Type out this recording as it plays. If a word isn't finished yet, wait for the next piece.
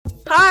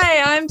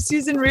Hi, I'm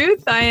Susan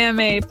Ruth. I am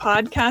a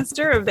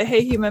podcaster of the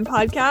Hey Human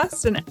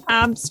podcast, an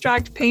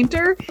abstract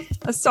painter,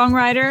 a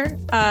songwriter,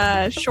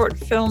 a short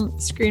film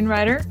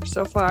screenwriter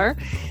so far,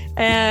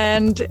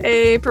 and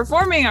a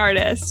performing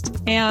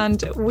artist.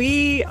 And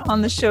we,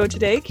 on the show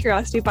today,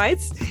 Curiosity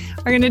Bites,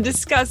 are going to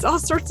discuss all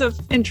sorts of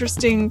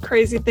interesting,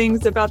 crazy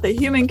things about the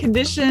human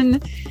condition,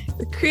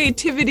 the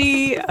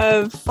creativity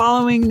of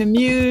following the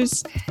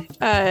muse,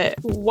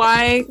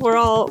 why we're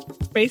all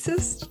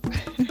racist,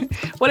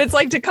 what it's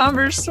like to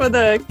converse with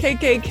a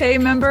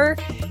KKK member,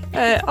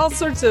 all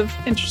sorts of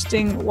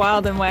interesting,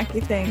 wild and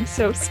wacky things.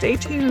 So stay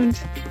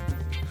tuned.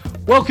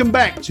 Welcome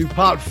back to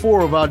part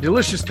 4 of our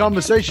delicious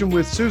conversation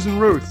with Susan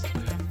Ruth.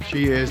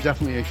 She is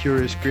definitely a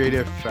curious,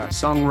 creative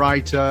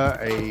songwriter,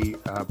 a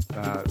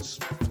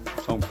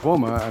song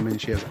performer. I mean,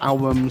 she has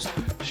albums.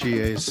 She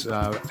has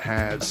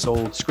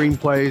sold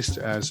screenplays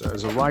as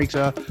a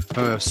writer.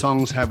 Her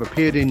songs have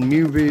appeared in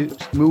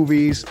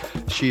movies.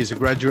 She is a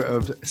graduate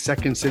of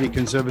Second City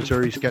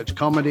Conservatory Sketch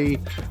Comedy.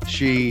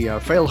 She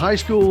failed high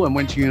school and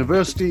went to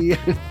university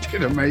and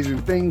did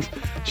amazing things.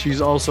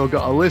 She's also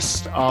got a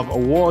list of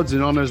awards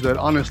and honors that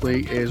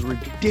honestly is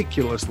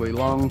ridiculously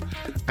long.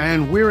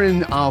 And we're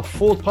in our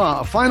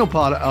final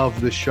part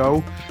of the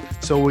show.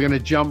 So we're going to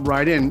jump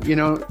right in,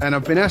 and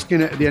I've been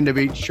asking at the end of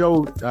each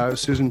show,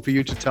 Susan, for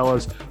you to tell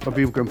us what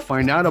people can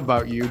find out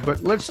about you.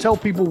 But let's tell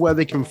people where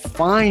they can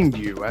find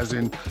you, as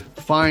in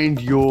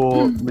find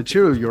your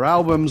material, your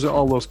albums,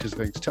 all those kinds of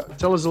things.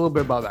 Tell us a little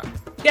bit about that.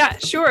 Yeah,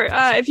 sure.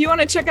 If you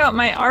want to check out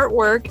my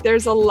artwork,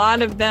 there's a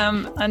lot of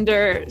them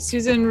under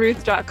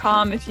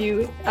susanruth.com. If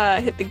you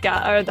hit the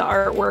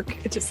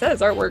artwork, it just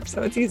says artwork,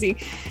 so it's easy.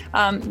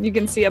 You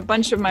can see a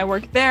bunch of my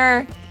work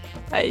there.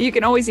 You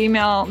can always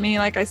email me,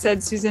 like I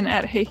said, Susan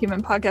at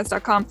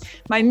heyhumanpodcast.com.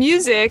 My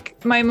music,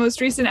 my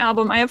most recent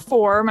album, I have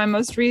 4. My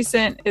most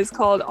recent is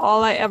called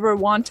All I Ever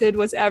Wanted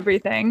Was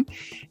Everything.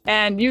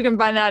 And you can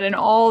find that in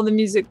all the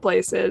music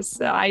places,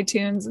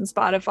 iTunes and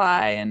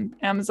Spotify and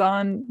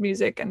Amazon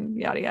Music and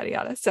yada, yada,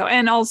 yada. So,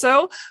 and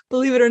also,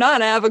 believe it or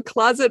not, I have a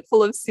closet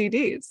full of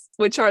CDs,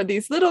 which are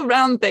these little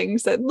round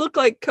things that look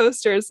like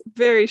coasters,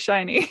 very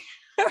shiny.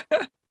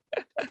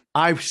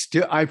 I've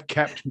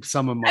kept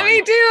some of mine. Me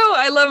too.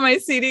 I love my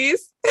CDs.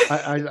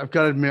 I've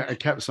got to admit, I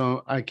kept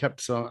some,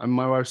 and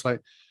my wife's like,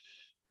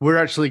 "We're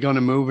actually going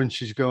to move," and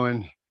she's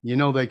going,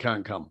 "They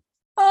can't come."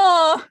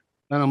 Oh.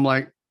 And I'm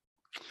like,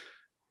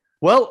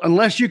 "Well,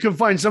 unless you can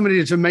find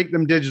somebody to make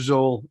them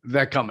digital,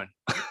 they're coming,"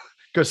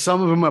 because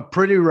some of them are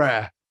pretty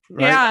rare.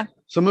 Right? Yeah.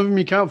 Some of them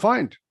you can't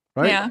find.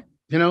 Right.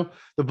 Yeah.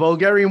 The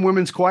Bulgarian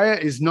Women's Choir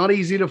is not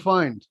easy to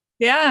find.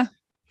 Yeah.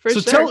 So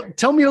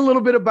tell me a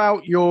little bit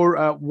about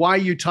your why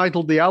you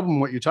titled the album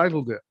what you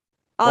titled it.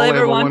 All I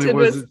ever wanted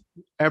was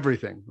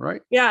everything,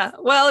 right? Yeah.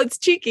 Well, it's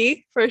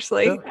cheeky,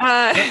 firstly.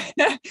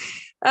 Yeah.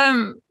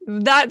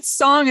 That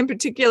song in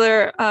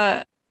particular,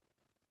 All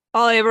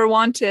I Ever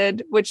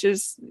Wanted, which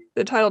is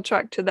the title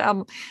track to the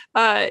album,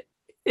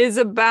 is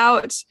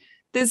about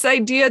this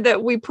idea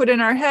that we put in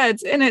our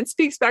heads. And it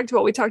speaks back to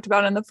what we talked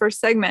about in the first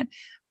segment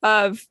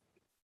of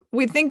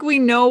we think we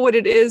know what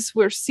it is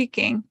we're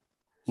seeking.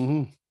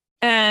 Mm-hmm.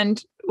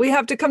 And we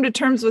have to come to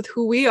terms with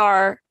who we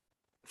are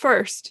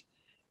first.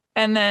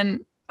 And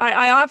then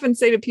I often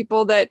say to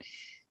people that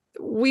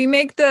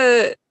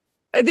I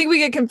think we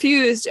get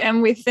confused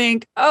and we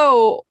think,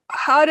 oh,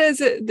 how does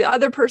the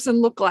other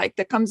person look like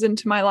that comes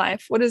into my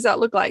life? What does that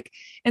look like?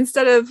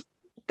 Instead of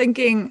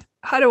thinking,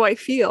 how do I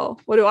feel?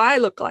 What do I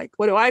look like?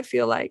 What do I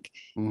feel like?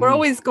 Mm-hmm. We're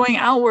always going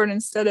outward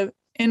instead of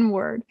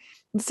inward.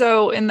 And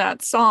so in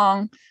that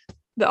song,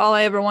 the All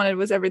I Ever Wanted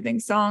Was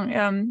Everything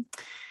song,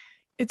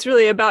 it's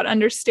really about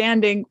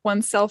understanding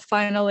oneself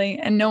finally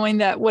and knowing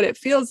that what it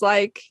feels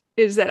like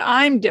is that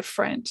I'm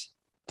different.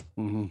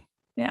 Mm-hmm.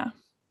 Yeah.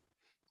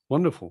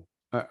 Wonderful.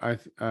 I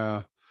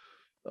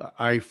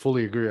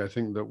fully agree. I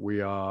think that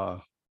we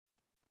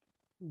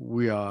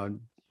are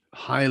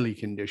highly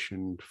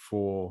conditioned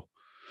for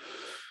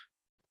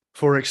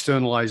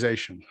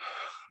externalization.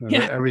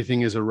 Yeah.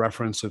 Everything is a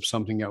reference of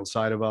something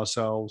outside of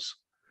ourselves.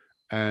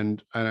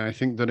 And I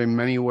think that in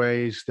many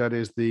ways that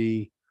is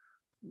the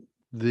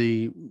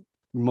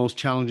most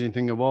challenging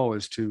thing of all,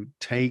 is to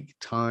take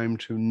time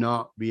to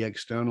not be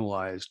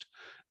externalized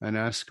and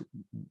ask,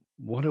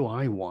 what do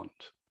I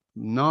want?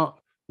 Not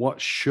what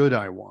should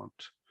I want?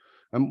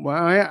 And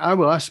I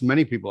will ask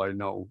many people I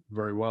know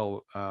very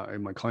well,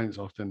 and my clients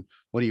often,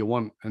 what do you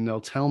want? And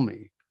they'll tell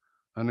me,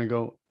 and I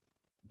go,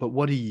 but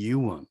what do you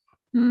want?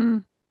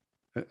 Mm.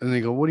 And they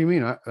go, what do you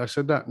mean? I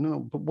said that. No,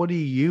 but what do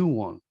you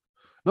want?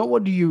 Not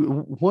what do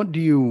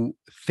you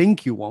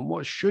think you want?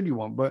 What should you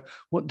want? But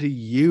what do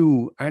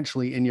you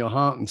actually in your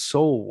heart and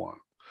soul want?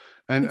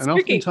 And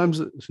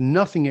oftentimes it's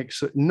nothing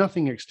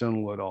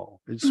external at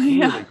all. It's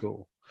really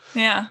cool.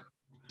 Yeah.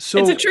 So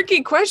it's a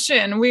tricky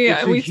question.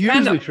 It's a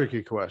hugely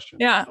tricky question.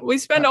 Yeah. We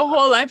spend a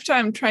whole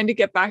lifetime trying to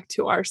get back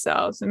to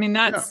ourselves. I mean,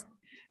 that's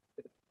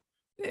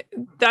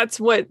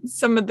what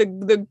some of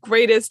the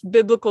greatest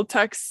biblical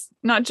texts,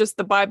 not just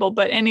the Bible,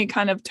 but any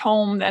kind of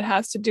tome that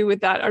has to do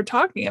with that, are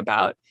talking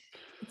about.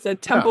 It's a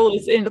temple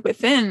is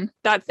within.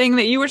 That thing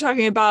that you were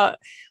talking about,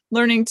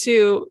 learning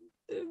to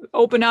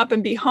open up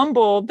and be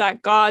humble,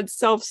 that God's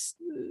self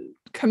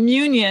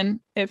communion,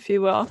 if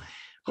you will,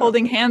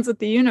 holding hands with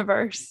the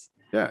universe.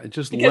 Yeah,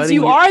 just because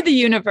you are the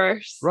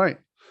universe. Right.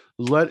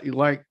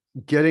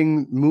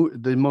 Getting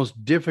the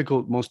most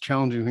difficult, most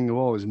challenging thing of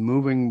all is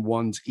moving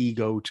one's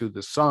ego to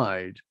the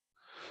side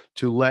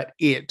to let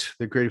it,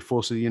 the creative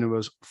force of the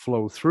universe,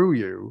 flow through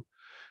you.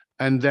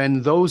 And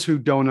then those who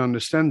don't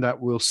understand that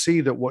will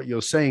see that what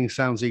you're saying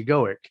sounds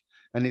egoic,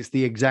 and it's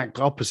the exact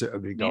opposite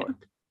of egoic,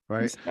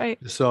 right? Right.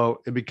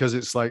 So because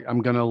it's like,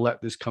 I'm going to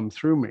let this come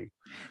through me.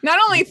 Not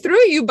only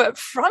through you, but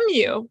from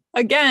you.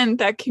 Again,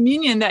 that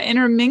communion, that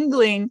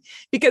intermingling.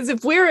 Because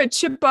if we're a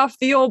chip off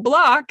the old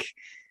block,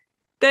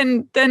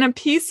 then a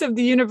piece of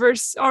the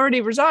universe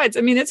already resides.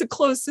 I mean, it's a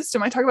closed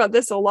system. I talk about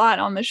this a lot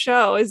on the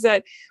show, is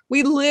that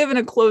we live in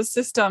a closed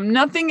system.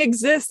 Nothing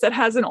exists that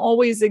hasn't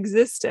always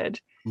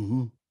existed.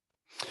 Mm-hmm.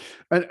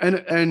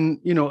 And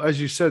you know, as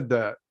you said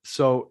that,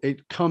 so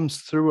it comes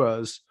through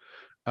us,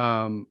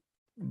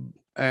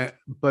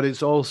 but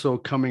it's also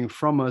coming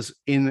from us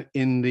in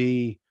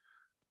the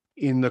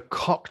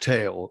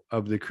cocktail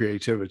of the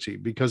creativity,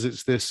 because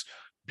it's this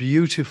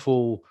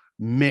beautiful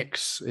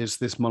mix, it's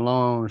this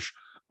melange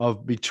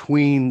of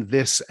between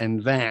this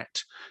and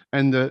that,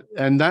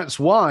 and that's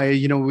why,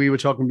 you know, we were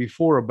talking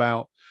before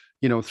about,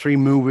 you know, 3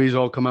 movies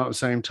all come out at the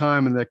same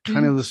time and they're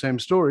kind of the same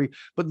story,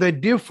 but they're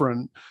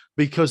different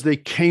because they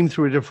came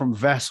through a different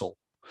vessel.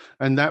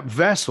 And that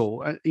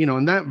vessel, you know,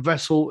 and that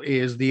vessel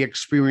is the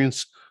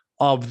experience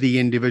of the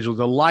individual,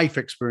 the life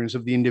experience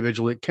of the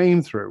individual it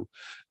came through.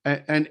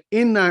 And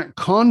in that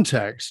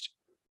context,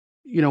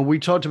 you know, we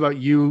talked about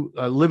you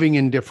living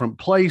in different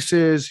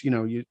places. You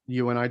know,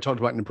 you and I talked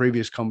about in the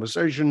previous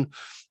conversation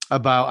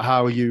about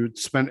how you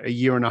spent 1.5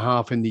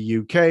 years in the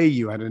UK.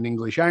 You had an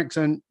English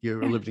accent.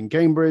 You lived in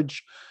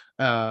Cambridge.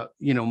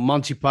 You know,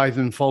 Monty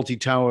Python,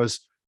 Fawlty Towers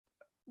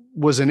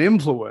was an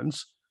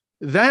influence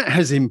that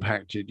has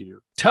impacted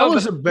you. Tell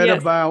us a bit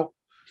about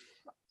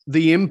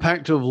the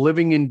impact of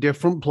living in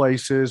different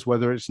places,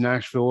 whether it's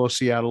Nashville or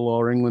Seattle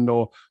or England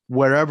or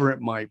wherever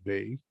it might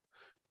be.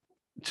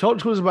 Talk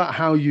to us about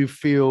how you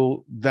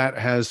feel that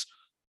has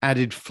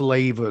added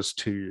flavors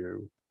to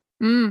you.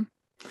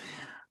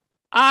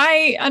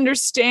 I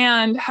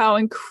understand how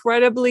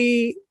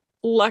incredibly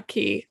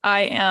lucky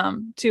I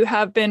am to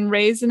have been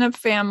raised in a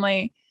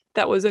family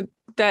that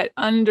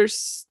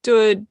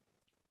understood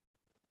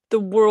the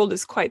world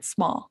is quite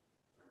small.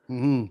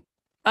 Mm-hmm.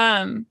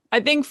 I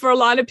think for a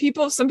lot of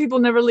people, some people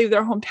never leave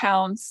their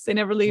hometowns. They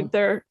never leave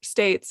their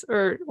states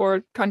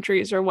or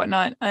countries or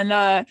whatnot. And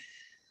I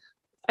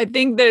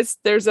think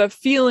there's a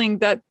feeling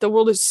that the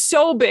world is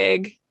so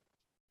big,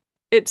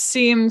 it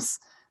seems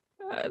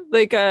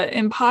like an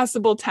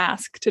impossible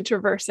task to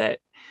traverse it.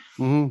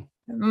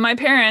 Mm-hmm. My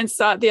parents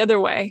saw it the other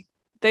way.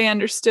 They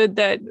understood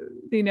that,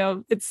 you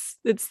know, it's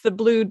the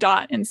blue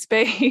dot in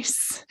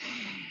space.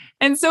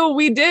 And so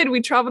we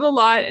traveled a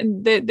lot,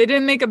 and they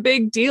didn't make a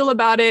big deal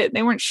about it.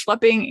 They weren't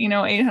schlepping, you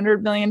know,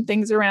 800 million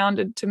things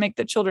around to make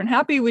the children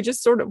happy. We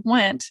just sort of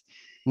went.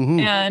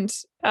 Mm-hmm.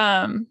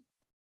 And,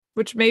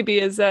 which maybe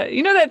is,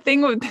 you know, that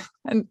thing with,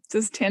 and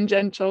this is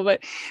tangential,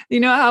 but you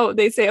know how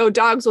they say, oh,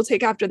 dogs will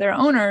take after their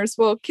owners.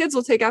 Well, kids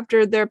will take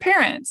after their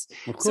parents.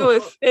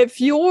 So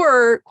if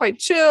you're quite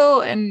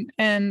chill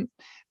and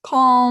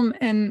calm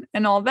and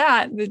all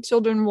that, the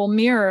children will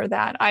mirror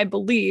that, I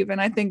believe. And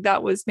I think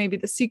that was maybe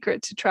the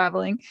secret to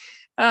traveling.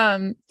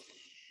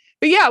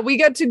 But yeah, we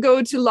got to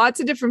go to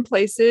lots of different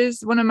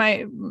places. One of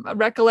my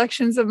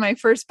recollections of my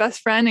first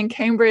best friend in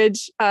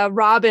Cambridge,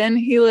 Robin,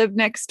 he lived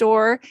next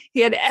door. He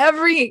had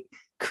every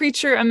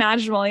creature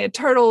imaginable. He had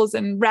turtles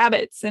and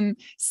rabbits and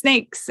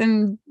snakes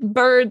and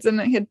birds,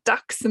 and he had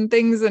ducks and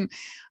things. And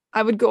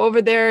I would go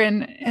over there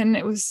and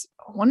it was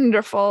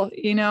wonderful,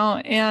 you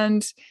know.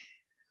 And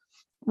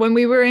when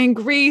we were in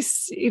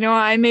Greece, you know,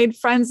 I made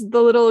friends with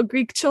the little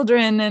Greek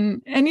children,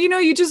 and you know,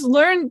 you just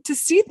learn to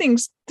see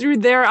things through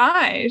their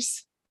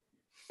eyes.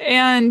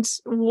 And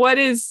what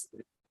is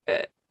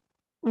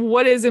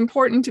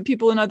important to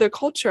people in other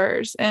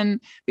cultures. And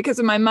because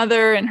of my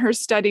mother and her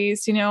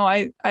studies, you know,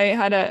 I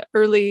had an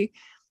early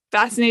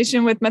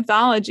fascination with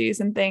mythologies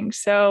and things.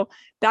 So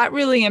that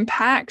really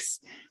impacts,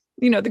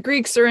 you know, the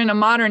Greeks are in a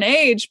modern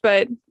age,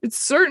 but it's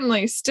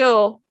certainly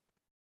still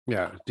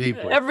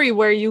deeply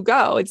everywhere you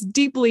go. It's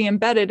deeply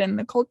embedded in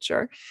the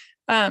culture.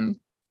 So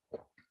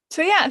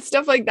yeah,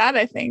 stuff like that,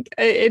 I think.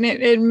 And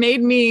it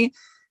made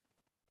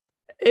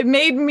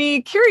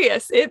me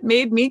curious. It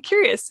made me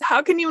curious.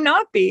 How can you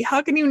not be?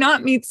 How can you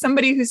not meet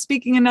somebody who's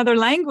speaking another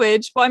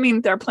language? Well, I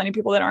mean, there are plenty of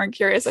people that aren't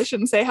curious. I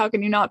shouldn't say how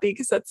can you not be,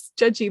 because that's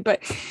judgy,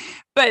 but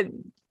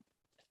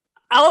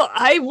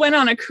I went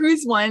on a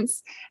cruise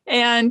once,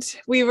 and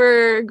we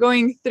were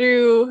going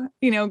through,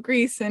 you know,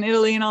 Greece and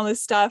Italy and all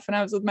this stuff. And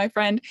I was with my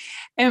friend,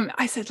 and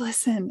I said,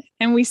 listen,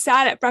 and we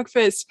sat at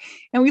breakfast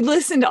and we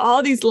listened to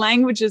all these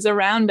languages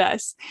around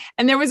us.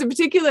 And there was a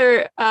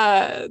particular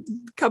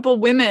couple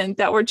women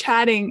that were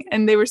chatting,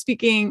 and they were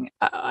speaking,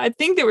 I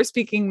think they were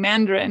speaking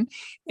Mandarin.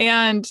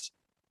 And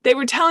they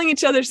were telling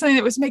each other something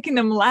that was making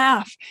them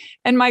laugh.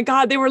 And my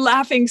God, they were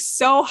laughing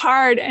so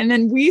hard. And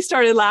then we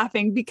started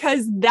laughing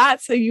because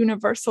that's a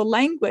universal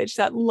language,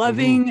 that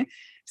loving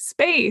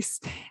space.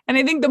 And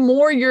I think the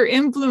more you're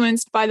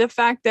influenced by the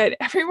fact that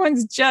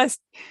everyone's just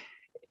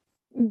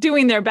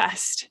doing their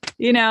best,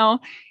 that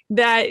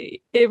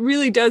it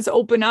really does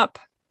open up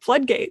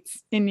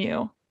floodgates in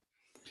you.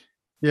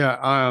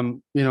 Yeah.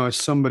 As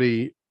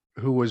somebody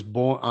who was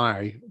born,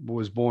 I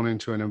was born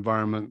into an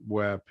environment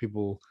where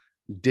people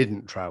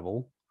didn't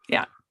travel.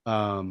 Yeah.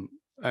 And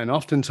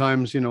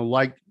oftentimes,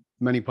 like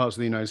many parts of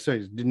the United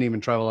States, didn't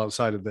even travel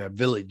outside of their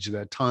village,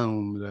 their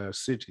town, their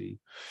city.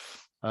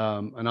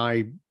 And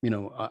I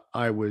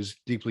was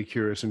deeply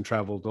curious and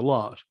traveled a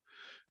lot.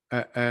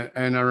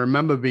 And I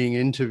remember being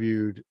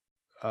interviewed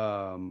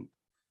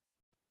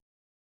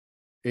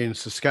in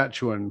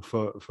Saskatchewan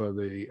for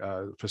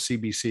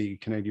CBC,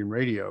 Canadian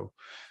Radio,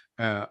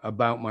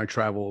 about my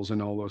travels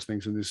and all those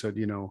things. And they said,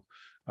 they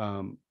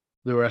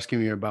were asking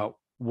me about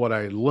what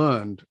I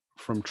learned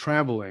from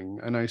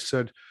traveling. And I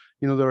said,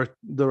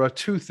 there are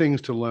two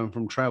things to learn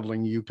from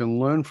traveling. You can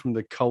learn from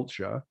the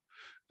culture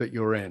that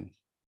you're in.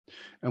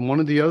 And one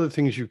of the other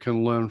things you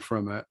can learn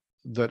from it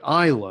that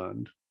I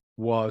learned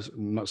was,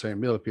 I'm not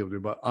saying other people do,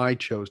 but I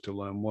chose to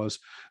learn, was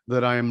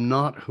that I am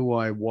not who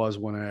I was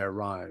when I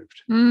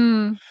arrived.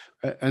 And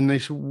they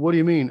said, what do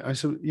you mean? I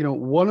said,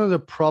 one of the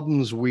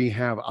problems we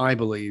have, I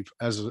believe,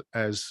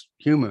 as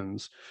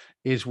humans,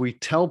 is we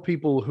tell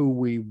people who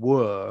we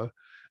were,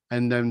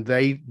 and then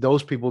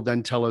those people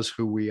then tell us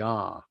who we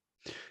are.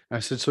 I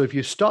said, so if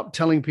you stop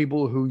telling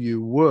people who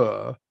you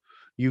were,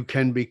 you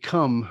can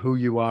become who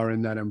you are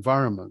in that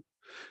environment.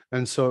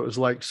 And so it was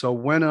like, so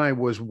when I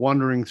was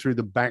wandering through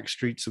the back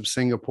streets of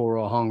Singapore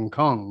or Hong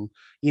Kong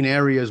in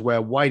areas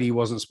where Whitey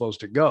wasn't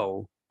supposed to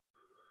go,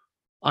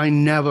 I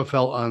never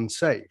felt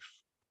unsafe.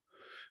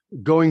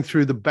 Going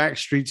through the back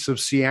streets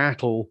of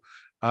Seattle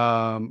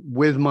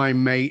with my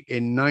mate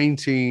in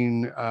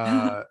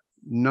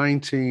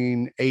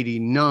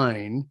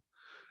 1989,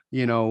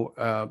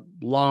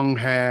 long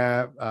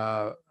hair,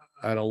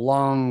 had a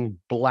long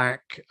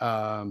black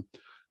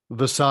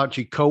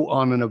Versace coat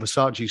on and a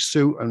Versace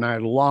suit, and I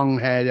had long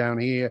hair down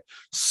here,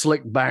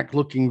 slicked back,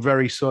 looking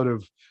very sort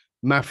of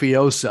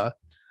mafiosa,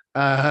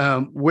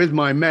 with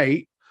my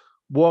mate,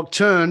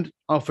 turned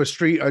off a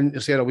street,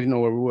 and Seattle, we didn't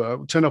know where we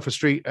were, turned off a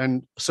street,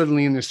 and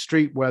suddenly in this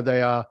street where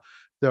there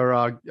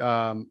are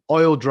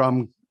oil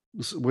drums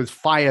with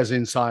fires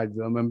inside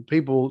them and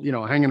people,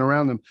 hanging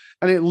around them,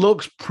 and it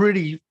looks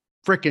pretty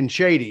freaking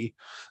shady.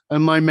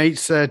 And my mate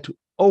said,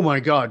 oh my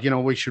God,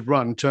 we should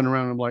run, turn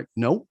around. I'm like,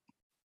 nope.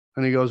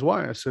 And he goes,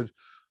 why? I said,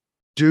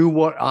 do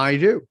what I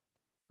do.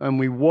 And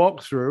we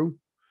walk through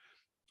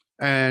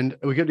and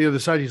we get to the other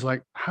side. He's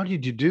like, how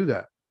did you do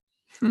that?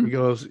 He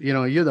goes,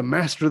 you're the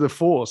master of the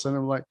force. And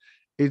I'm like,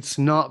 it's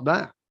not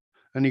that.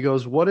 And he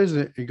goes, what is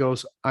it? He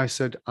goes, I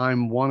said,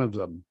 I'm one of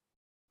them.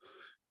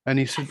 And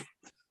he said,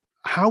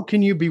 how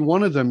can you be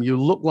one of them?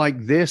 You look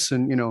like this.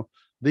 And,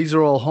 these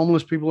are all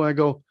homeless people. And I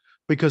go,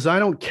 because I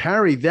don't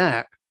carry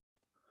that.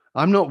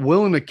 I'm not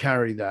willing to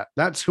carry that.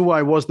 That's who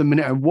I was the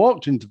minute I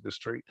walked into the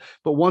street.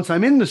 But once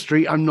I'm in the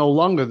street, I'm no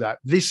longer that.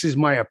 This is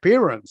my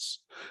appearance.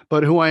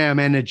 But who I am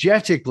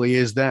energetically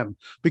is them.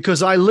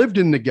 Because I lived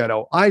in the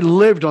ghetto. I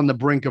lived on the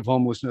brink of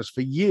homelessness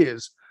for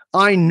years.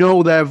 I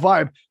know their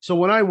vibe. So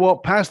when I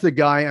walk past the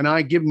guy and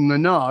I give him the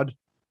nod,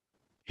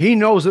 he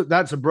knows that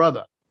that's a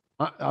brother.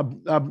 A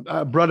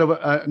brother,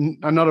 a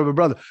nod of a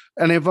brother.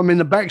 And if I'm in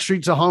the back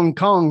streets of Hong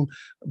Kong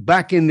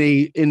back in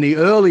the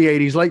early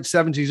 80s, late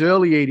 70s,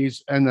 early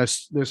 80s, and the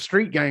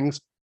street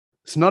gangs,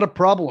 it's not a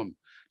problem.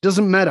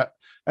 Doesn't matter.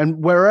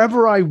 And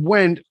wherever I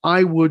went,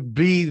 I would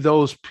be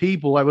those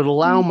people. I would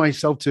allow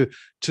myself to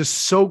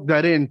soak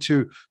that in,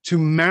 to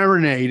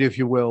marinate, if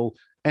you will,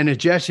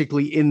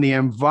 energetically in the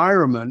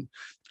environment.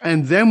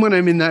 And then when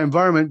I'm in that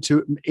environment,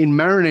 in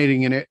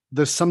marinating in it,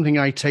 there's something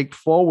I take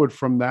forward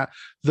from that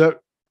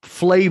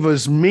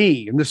flavors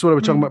me. And this is what I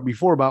was talking about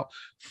before, about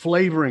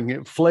flavoring.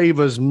 It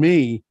flavors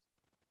me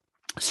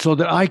so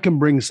that I can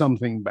bring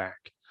something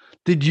back.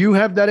 Did you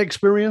have that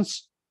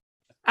experience?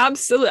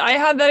 Absolutely. I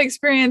have that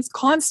experience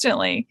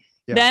constantly,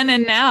 then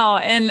and now.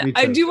 And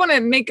I do want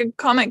to make a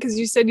comment because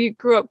you said you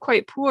grew up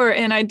quite poor.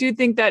 And I do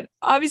think that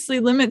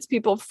obviously limits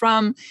people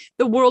from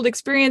the world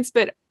experience,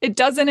 but it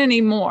doesn't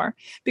anymore,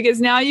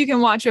 because now you can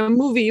watch a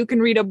movie, you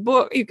can read a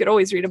book, you could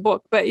always read a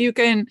book, but you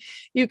can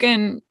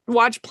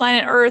watch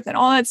Planet Earth and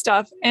all that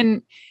stuff.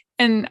 And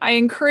I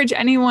encourage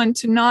anyone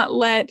to not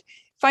let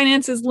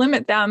finances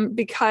limit them,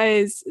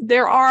 because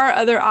there are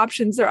other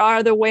options. There are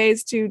other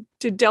ways to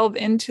delve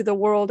into the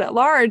world at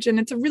large. And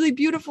it's a really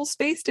beautiful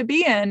space to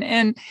be in.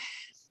 And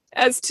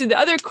as to the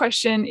other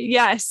question,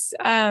 yes,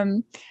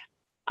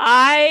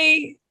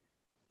 I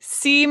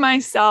see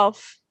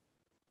myself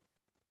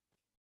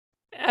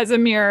as a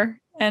mirror,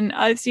 and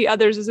I see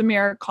others as a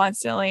mirror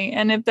constantly.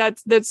 And if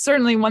that's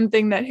certainly one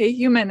thing that Hey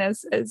Human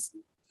has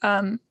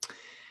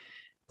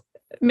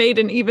made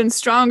an even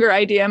stronger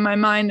idea in my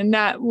mind. And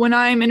that when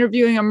I'm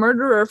interviewing a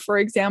murderer, for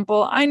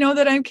example, I know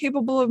that I'm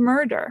capable of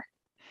murder.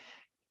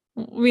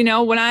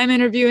 When I'm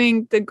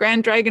interviewing the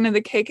Grand Dragon of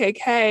the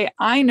KKK,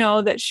 I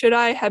know that should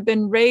I have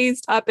been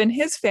raised up in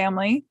his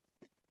family,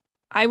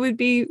 I would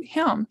be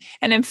him.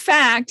 And in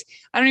fact,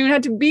 I don't even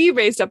have to be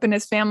raised up in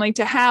his family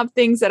to have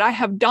things that I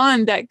have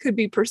done that could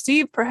be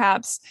perceived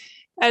perhaps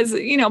as,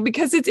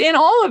 because it's in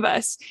all of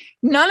us.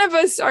 None of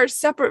us are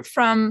separate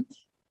from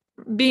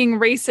being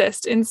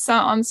racist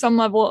on some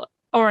level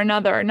or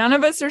another. None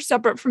of us are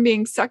separate from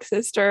being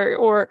sexist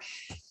or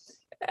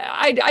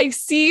I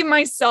see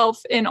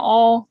myself in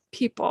all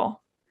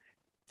people.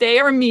 They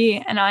are me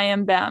and I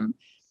am them.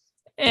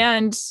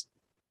 And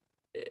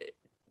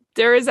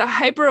there is a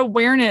hyper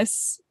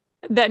awareness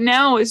that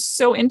now is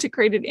so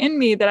integrated in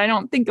me that I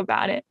don't think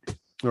about it.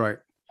 Right.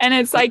 And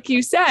it's like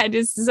you said,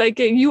 it's like,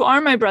 you are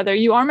my brother,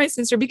 you are my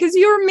sister, because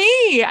you're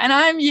me and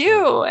I'm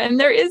you. And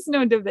there is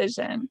no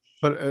division.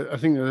 But I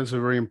think that's a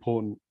very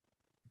important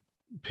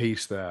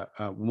piece there.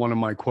 One of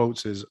my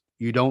quotes is,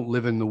 you don't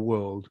live in the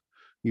world,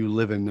 you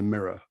live in the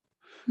mirror.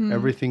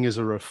 Everything is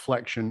a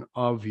reflection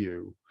of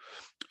you.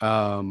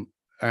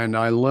 And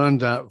I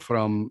learned that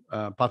from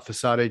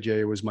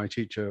Parthasarathy, who was my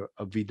teacher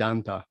of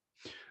Vedanta.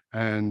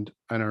 And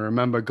I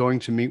remember going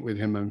to meet with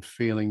him and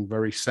feeling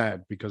very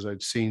sad because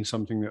I'd seen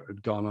something that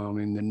had gone on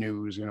in the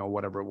news,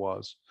 whatever it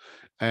was.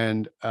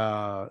 And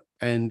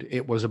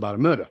it was about a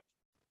murder,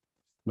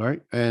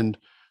 right? And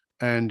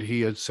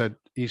he said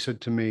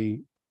to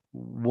me,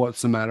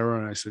 "What's the matter?"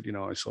 And I said,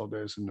 "I saw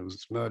this and there was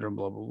this murder and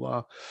blah, blah,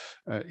 blah."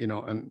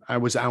 And I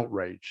was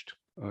outraged.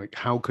 Like,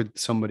 how could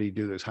somebody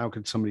do this? How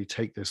could somebody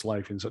take this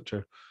life in such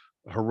a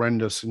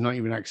horrendous, not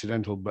even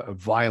accidental, but a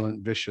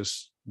violent,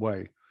 vicious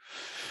way?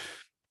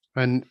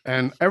 And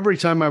every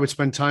time I would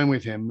spend time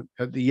with him,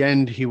 at the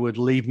end, he would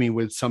leave me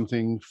with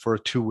something for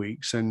 2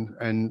 weeks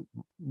and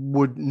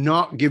would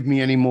not give me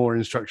any more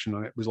instruction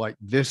on it. It was like,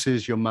 this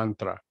is your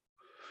mantra.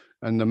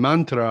 And the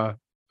mantra,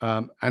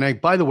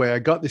 by the way, I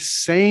got this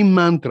same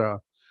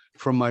mantra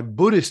from my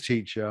Buddhist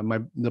teacher,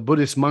 the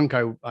Buddhist monk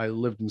I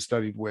lived and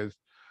studied with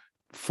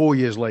 4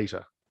 years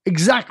later.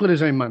 Exactly the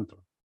same mantra.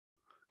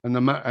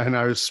 And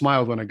I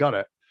smiled when I got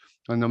it.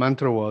 And the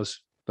mantra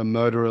was, the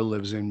murderer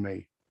lives in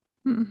me.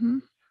 Mm-hmm.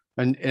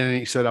 And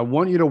he said, I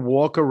want you to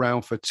walk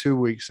around for 2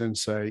 weeks and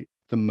say,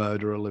 the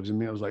murderer lives in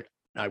me. I was like,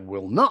 I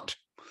will not.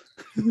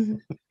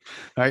 I'm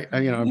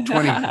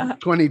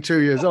 22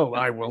 years old.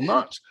 I will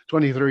not.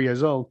 23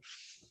 years old.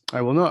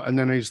 I will not. And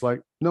then he's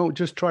like, no,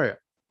 just try it.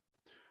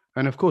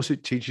 And of course,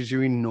 it teaches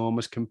you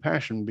enormous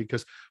compassion,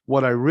 because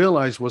what I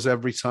realized was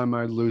every time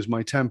I lose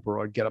my temper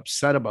or I'd get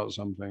upset about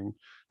something,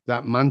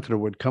 that mantra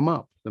would come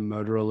up. The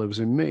murderer lives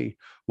in me.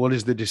 What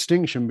is the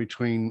distinction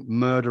between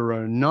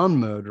murderer and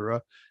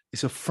non-murderer?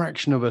 It's a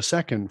fraction of a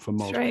second for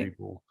most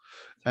people.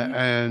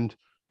 And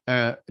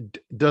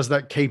does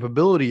that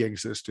capability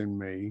exist in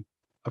me?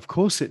 Of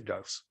course it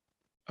does.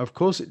 Of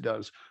course it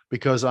does,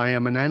 because I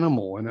am an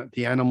animal, and at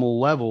the animal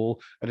level,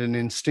 at an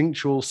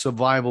instinctual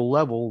survival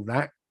level,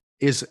 that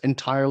is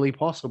entirely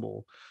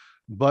possible.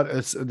 But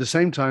at the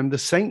same time, the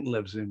saint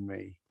lives in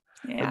me.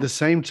 Yeah. At the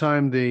same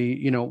time,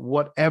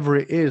 whatever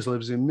it is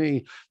lives in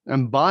me.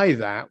 And by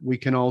that, we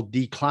can all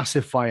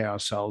declassify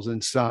ourselves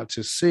and start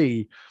to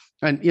see.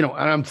 And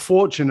I'm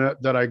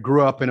fortunate that I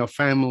grew up in a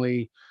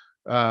family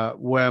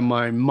where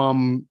my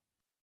mom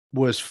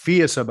was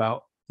fierce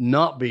about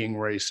not being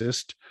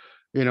racist,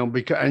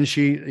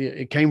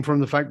 it came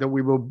from the fact that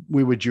we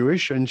were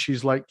Jewish, and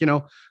she's like,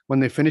 when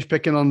they finish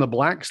picking on the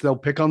blacks, they'll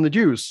pick on the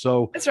Jews.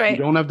 So that's right.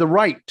 You don't have the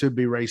right to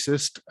be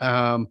racist.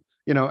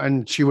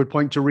 And she would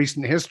point to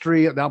recent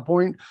history at that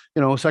point,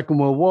 Second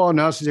World War,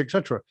 Nazis,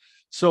 etc.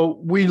 So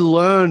we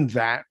learned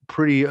that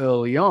pretty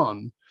early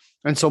on.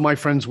 And so my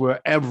friends were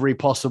every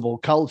possible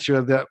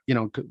culture that,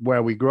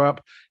 where we grew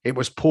up. It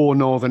was poor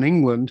Northern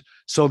England.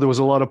 So there was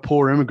a lot of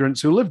poor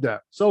immigrants who lived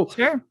there. So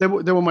sure. They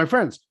were my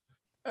friends.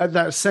 At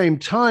that same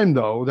time,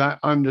 though, that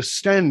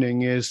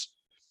understanding is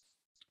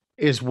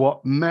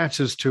what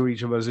matters to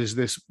each of us, is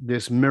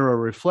this mirror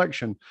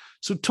reflection.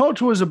 So talk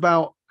to us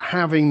about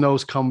having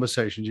those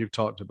conversations you've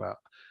talked about.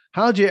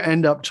 How do you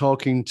end up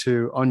talking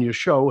on your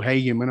show, Hey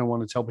Human? I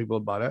want to tell people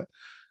about it.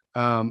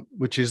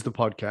 Which is the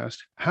podcast.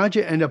 How'd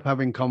you end up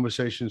having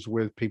conversations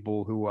with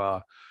people who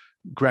are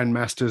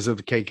grandmasters of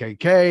the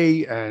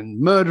KKK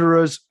and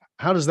murderers?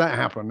 How does that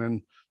happen?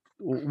 And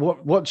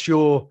what's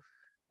your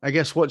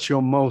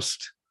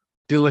most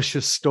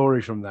delicious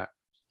story from that?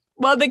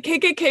 Well, the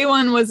KKK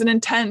one was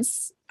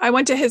I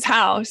went to his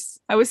house.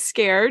 I was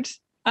scared.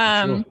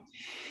 Sure.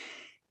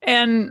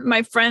 And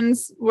my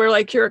friends were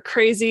like, you're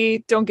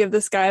crazy. Don't give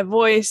this guy a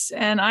voice.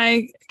 And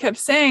I kept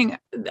saying,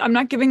 I'm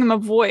not giving him a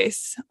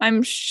voice.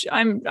 I'm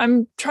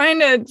trying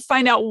to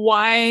find out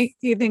why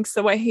he thinks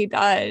the way he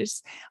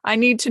does. I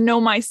need to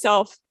know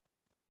myself,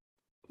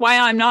 why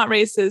I'm not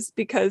racist,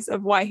 because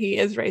of why he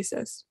is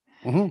racist.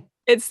 Mm-hmm.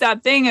 It's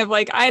that thing of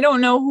like, I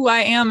don't know who I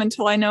am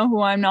until I know who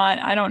I'm not.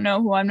 I don't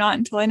know who I'm not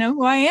until I know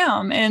who I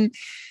am. And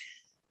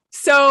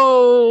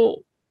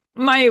so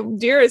my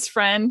dearest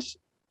friend,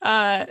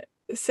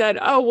 said,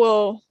 oh,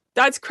 well,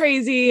 that's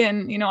crazy.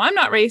 And, I'm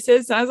not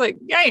racist. And I was like,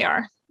 yeah, you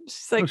are.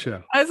 She's like, Oh,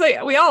 sure. I was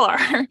like, we all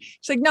are.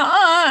 She's like,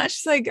 no,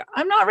 she's like,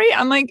 I'm not ready.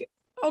 I'm like,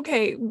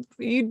 okay,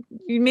 you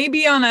may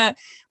be on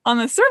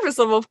the surface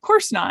level, of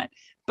course not,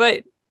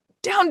 but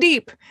down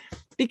deep,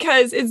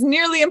 because it's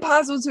nearly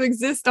impossible to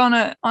exist on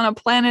a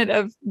planet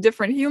of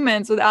different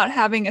humans without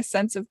having a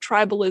sense of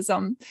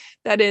tribalism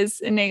that is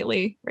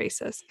innately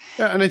racist.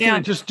 Yeah, and I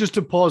think just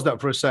to pause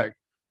that for a sec,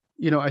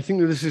 I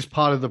think that this is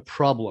part of the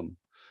problem,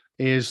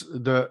 is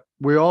that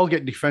we all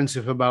get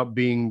defensive about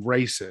being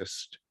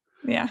racist.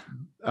 Yeah.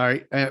 All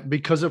right.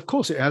 Because of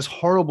course it has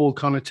horrible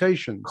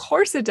connotations. Of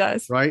course it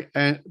does. Right.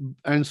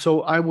 And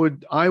so I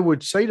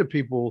would say to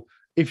people,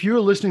 if you're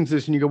listening to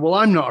this and you go, well,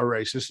 I'm not a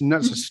racist, and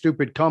that's a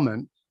stupid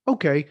comment.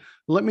 Okay,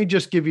 let me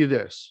just give you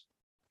this.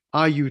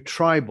 Are you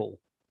tribal?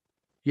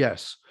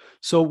 Yes.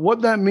 So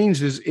what that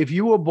means is, if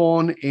you were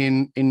born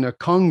in the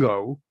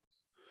Congo,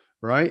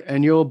 right,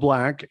 and you're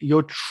black,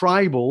 you're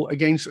tribal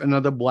against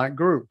another black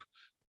group.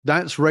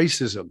 That's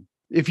racism.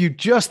 If you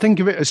just think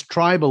of it as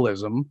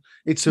tribalism,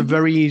 it's a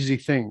very easy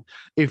thing.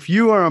 If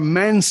you are a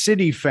Man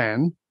City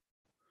fan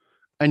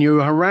and you're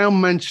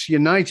around Manchester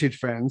United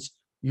fans,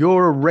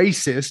 you're a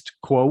racist,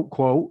 quote,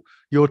 quote.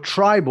 You're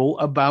tribal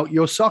about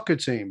your soccer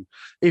team.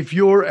 If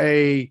you're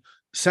a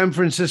San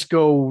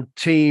Francisco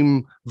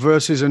team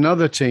versus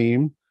another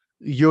team,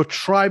 you're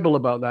tribal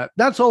about that.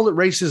 That's all that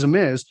racism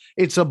is.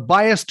 It's a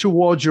bias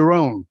towards your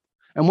own.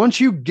 And once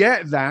you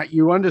get that,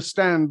 you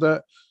understand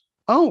that,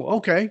 oh,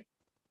 okay,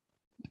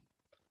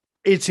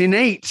 it's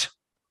innate.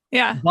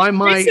 Yeah.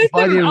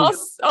 Racism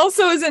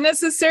also isn't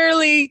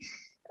necessarily,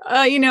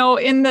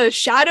 in the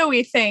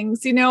shadowy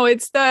things.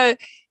 I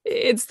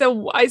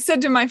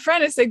said to my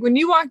friend, it's like, when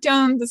you walk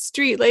down the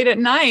street late at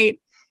night,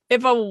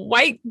 if a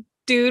white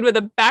dude with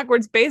a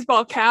backwards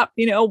baseball cap,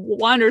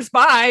 wanders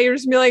by, you're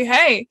just gonna be like,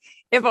 hey.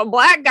 If a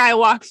black guy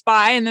walks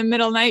by in the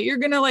middle of the night, you're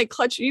going to like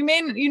clutch. You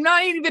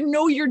not even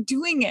know you're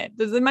doing it.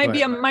 There might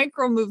be a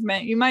micro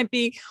movement. You might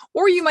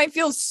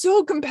feel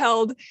so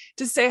compelled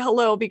to say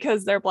hello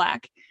because they're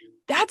black.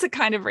 That's a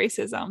kind of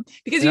racism,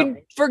 because you,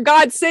 for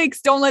God's sakes,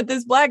 don't let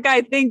this black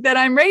guy think that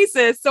I'm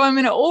racist. So I'm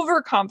going to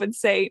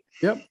overcompensate,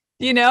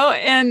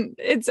 and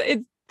it's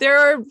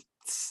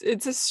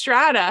a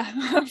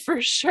strata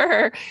for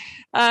sure.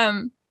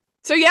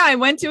 So yeah, I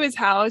went to his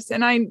house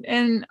and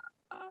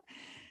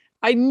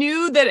I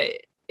knew that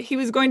he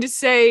was going to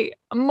say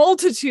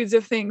multitudes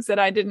of things that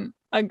I didn't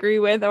agree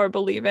with or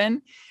believe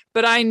in,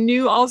 but I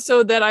knew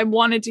also that I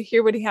wanted to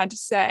hear what he had to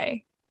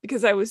say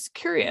because I was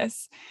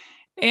curious.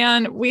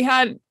 And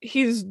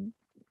he's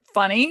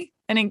funny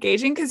and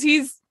engaging because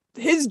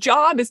his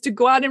job is to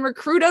go out and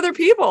recruit other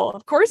people.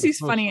 Of course, he's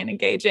funny and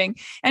engaging.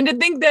 And to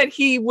think that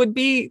he would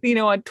be,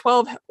 a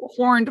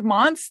 12-horned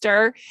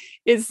monster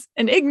is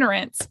an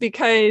ignorance,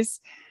 because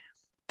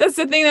that's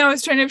the thing that I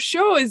was trying to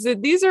show, is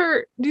that these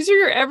are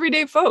your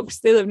everyday folks.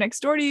 They live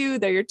next door to you.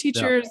 They're your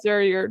teachers.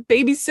 They're your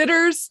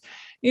babysitters.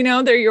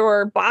 They're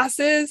your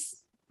bosses.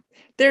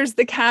 There's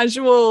the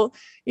casual,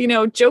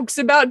 jokes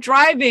about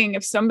driving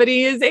if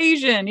somebody is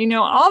Asian,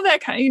 all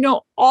that kind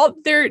of, all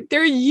they're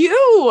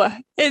you.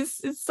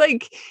 It's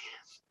like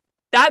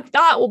that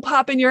thought will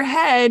pop in your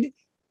head.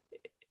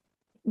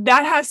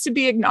 That has to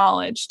be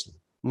acknowledged.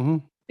 Mm-hmm.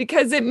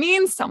 Because it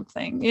means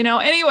something,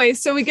 Anyway,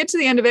 so we get to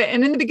the end of it.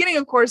 And in the beginning,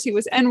 of course, he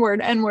was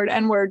N-word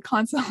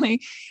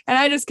constantly. And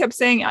I just kept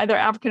saying either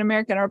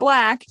African-American or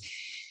black,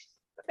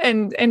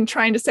 and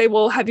trying to say,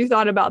 well, have you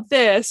thought about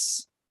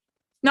this?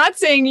 Not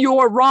saying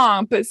you're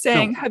wrong, but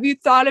saying, have you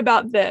thought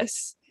about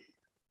this?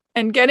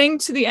 And getting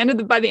to the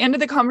end by the end of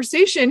the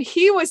conversation,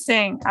 he was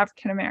saying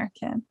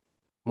African-American,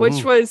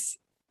 which was,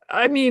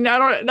 that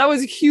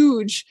was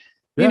huge,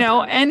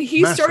 and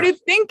he started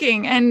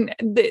thinking, and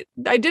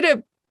I did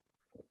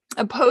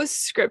a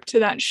postscript to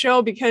that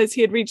show because he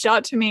had reached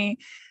out to me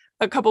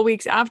a couple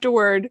weeks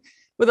afterward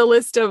with a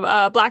list of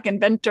black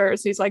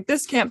inventors. He's like,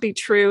 this can't be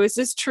true. Is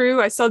this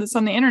true? I saw this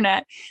on the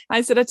internet.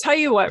 I said, I'll tell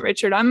you what,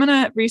 Richard, I'm going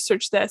to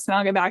research this and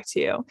I'll get back to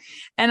you.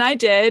 And I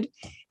did.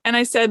 And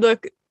I said,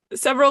 look,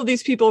 several of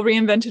these people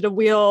reinvented a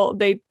wheel.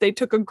 They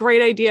took a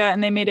great idea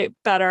and they made it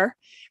better.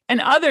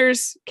 And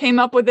others came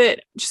up with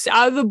it just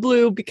out of the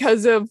blue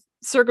because of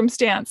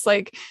circumstance,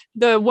 like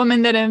the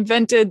woman that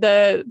invented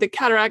the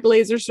cataract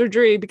laser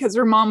surgery because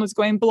her mom was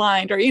going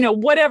blind, or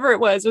whatever it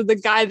was, or the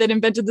guy that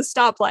invented the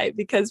stoplight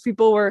because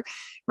people were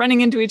running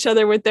into each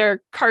other with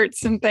their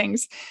carts and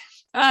things.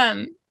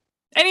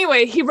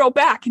 Anyway, he wrote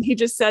back and he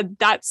just said,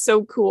 that's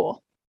so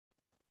cool.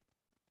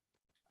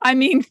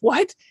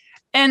 What?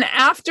 And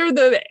after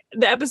the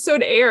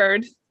episode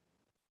aired,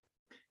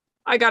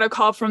 I got a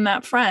call from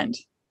that friend,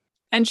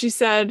 and she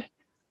said,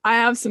 I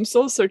have some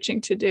soul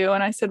searching to do.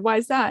 And I said, why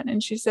is that?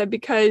 And she said,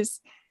 because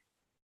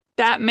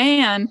that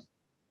man,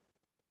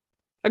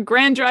 a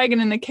grand dragon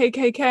in the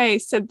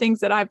KKK, said things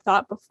that I've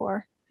thought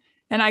before.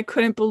 And I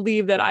couldn't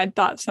believe that I'd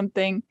thought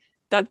something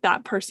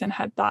that person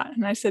had thought.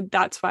 And I said,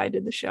 that's why I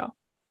did the show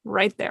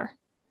right there.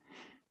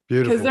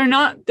 Beautiful. Because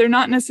they're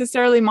not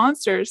necessarily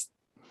monsters.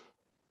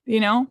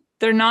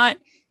 They're not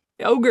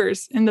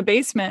ogres in the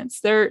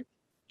basements. They're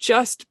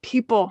just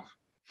people.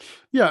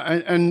 Yeah,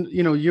 and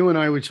you and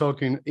I were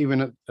talking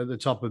even at the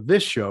top of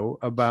this show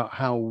about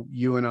how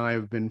you and I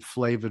have been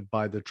flavored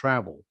by the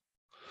travel,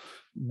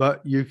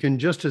 but you can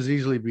just as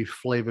easily be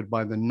flavored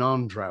by the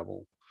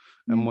non-travel.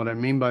 And what I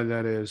mean by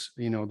that is,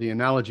 the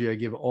analogy I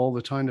give all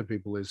the time to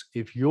people is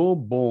if you're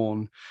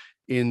born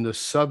in the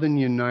southern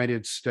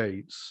United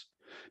States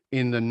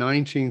in the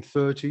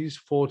 1930s,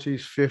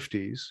 40s,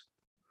 50s,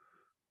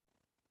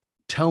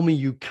 tell me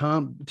you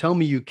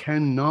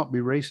cannot be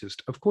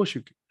racist. Of course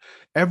you can.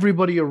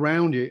 Everybody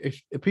around you,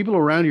 if people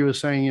around you are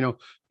saying,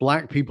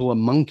 black people are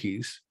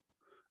monkeys,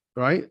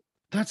 right?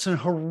 That's a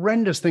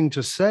horrendous thing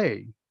to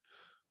say.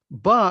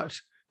 But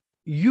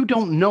you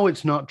don't know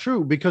it's not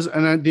true because,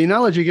 and the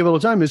analogy I give all the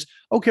time is,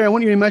 okay, I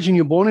want you to imagine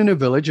you're born in a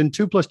village and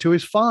 2 + 2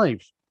 is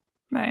 5.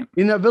 Right.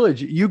 In that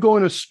village, you go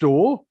in a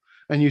store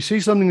and you see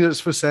something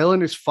that's for sale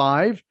and it's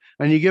 5,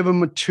 and you give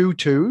them 2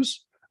 2s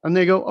and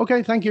they go,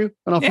 okay, thank you.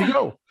 And off you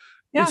go.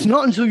 Yeah. It's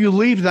not until you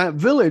leave that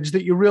village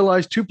that you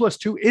realize 2 +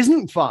 2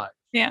 isn't 5.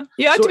 Yeah.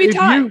 You have to be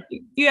taught.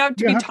 You have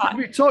to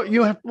be taught.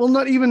 You have, well,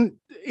 not even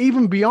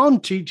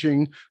beyond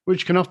teaching,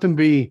 which can often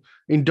be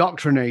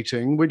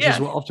indoctrinating, which is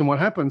often what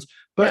happens,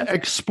 but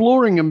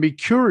exploring and be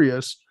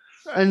curious.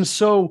 And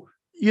so,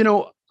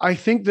 I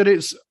think that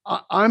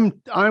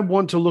I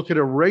want to look at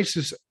a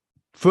racist,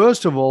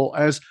 first of all,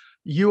 as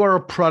you are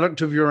a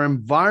product of your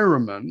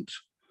environment.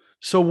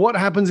 So what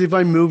happens if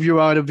I move you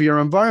out of your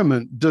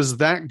environment? Does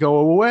that go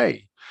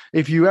away?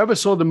 If you ever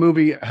saw the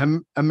movie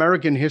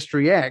American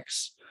History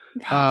X,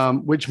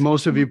 which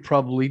most of you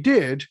probably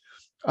did,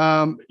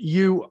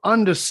 you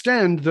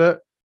understand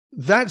that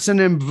that's an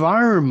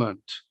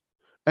environment.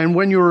 And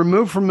when you're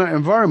removed from that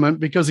environment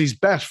because his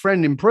best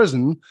friend in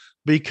prison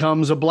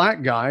becomes a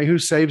black guy who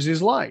saves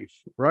his life,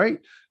 right?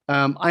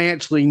 I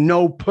actually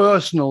know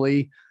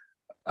personally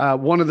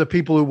one of the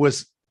people who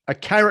was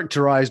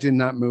characterized in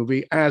that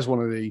movie as one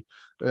of the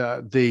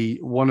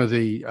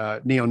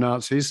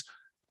neo-Nazis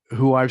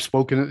who I've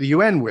spoken at the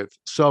UN with.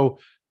 So,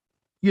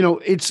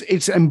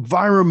 it's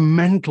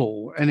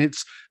environmental, and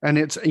it's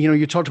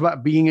you talked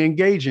about being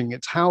engaging.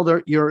 It's how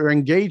you're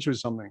engaged with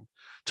something.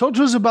 Talk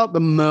to us about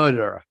the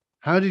murderer.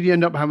 How did you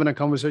end up having a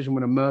conversation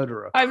with a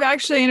murderer? I've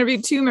actually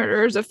interviewed 2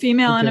 murderers, a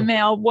female and a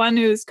male, one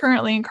who's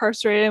currently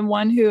incarcerated and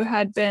one who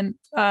had been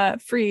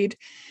freed.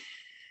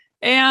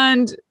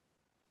 And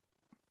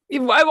I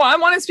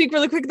want to speak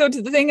really quick, though,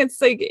 to the thing.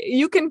 It's like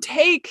you can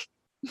take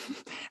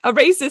a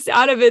racist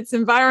out of its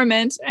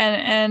environment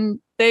and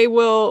they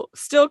will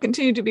still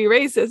continue to be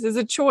racist. Is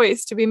a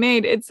choice to be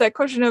made. It's that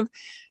question of,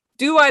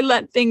 do I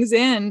let things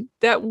in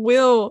that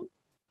will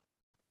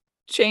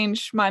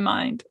change my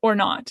mind or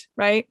not,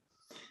 right?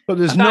 But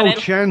there's no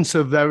chance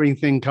of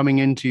anything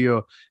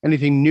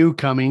new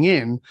coming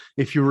in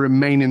if you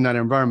remain in that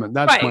environment.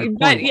 That's right.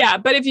 My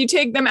point. But if you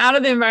take them out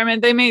of the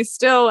environment, they may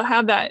still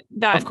have that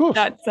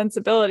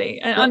sensibility.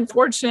 And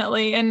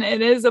unfortunately, and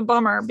it is a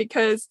bummer,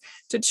 because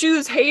to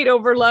choose hate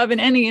over love in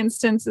any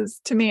instance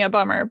is, to me, a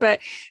bummer. But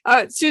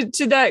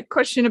to that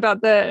question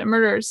about the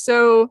murders,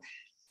 so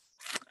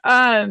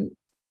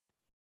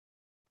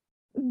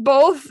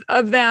both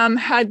of them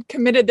had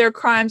committed their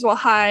crimes while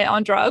high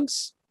on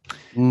drugs.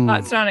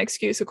 It's not an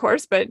excuse, of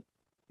course, but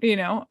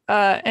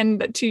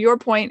and to your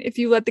point, if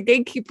you let the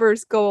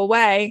gatekeepers go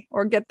away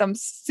or get them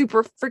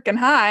super freaking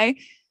high,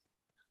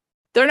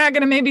 they're not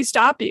going to maybe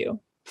stop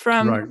you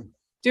from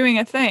doing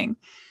a thing.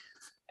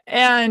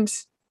 And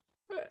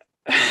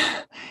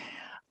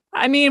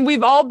I mean,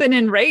 we've all been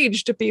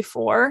enraged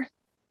before.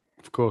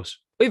 Of course.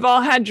 We've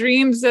all had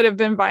dreams that have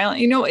been violent.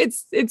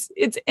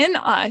 It's in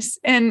us.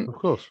 And of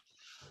course.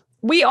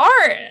 We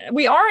are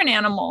an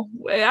animal.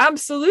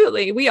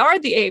 Absolutely. We are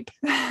the ape.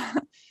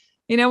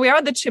 We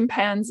are the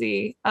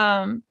chimpanzee.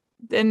 In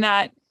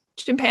that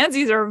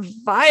chimpanzees are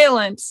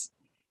violent.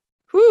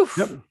 Whew.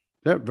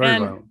 Yep, very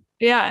violent.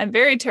 Yeah, and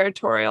very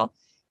territorial.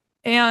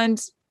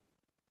 And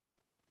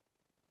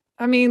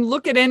I mean,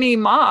 look at any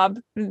mob.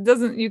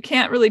 You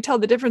can't really tell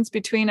the difference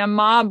between a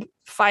mob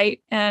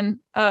fight and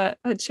a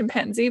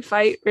chimpanzee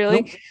fight,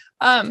 really.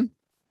 Nope.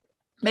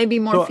 Maybe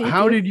more. So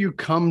how did you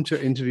come to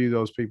interview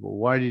those people?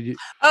 Why did you?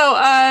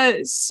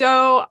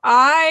 So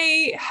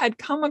I had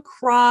come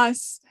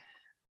across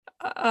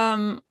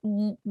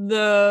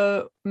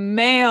the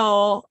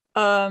male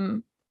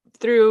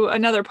through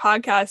another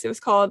podcast. It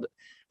was called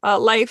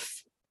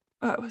Life.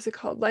 What was it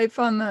called? Life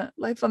on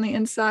the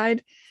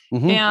Inside.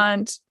 Mm-hmm.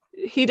 And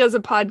he does a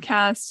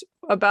podcast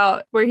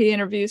about where he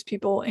interviews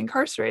people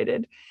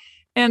incarcerated.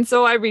 And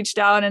so I reached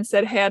out and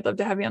said, hey, I'd love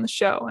to have you on the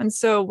show. And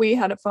so we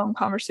had a phone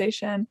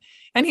conversation,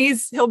 and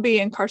he'll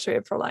be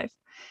incarcerated for life.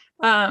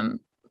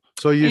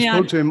 So you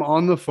spoke to him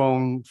on the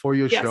phone for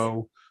your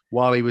show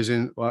while he was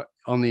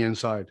on the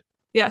inside.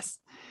 Yes.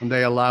 And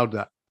they allowed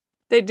that.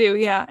 They do.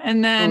 Yeah.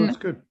 And then, that's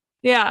good.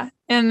 Yeah.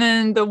 And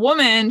then the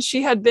woman,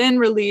 she had been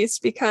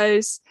released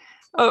because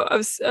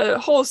of a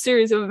whole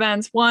series of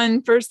events.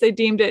 One, first, they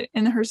deemed it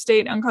in her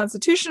state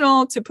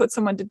unconstitutional to put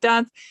someone to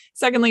death.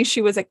 Secondly,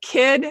 she was a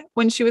kid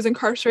when she was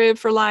incarcerated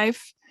for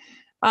life.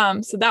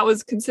 So that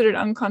was considered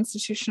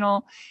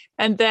unconstitutional.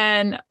 And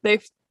then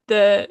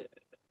the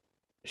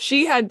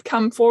she had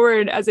come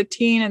forward as a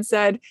teen and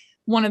said,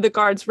 one of the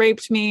guards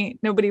raped me.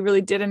 Nobody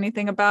really did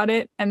anything about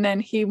it. And then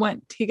he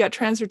got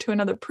transferred to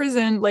another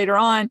prison later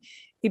on.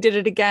 He did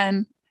it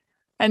again.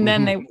 And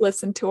then they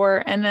listened to her,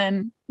 and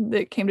then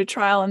it came to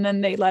trial, and then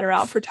they let her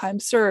out for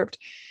time served.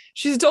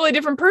 She's a totally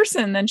different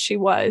person than she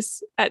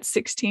was at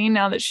 16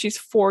 now that she's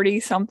 40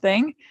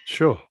 something.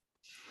 Sure.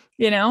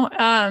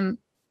 And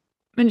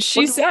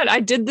she said, I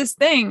did this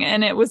thing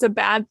and it was a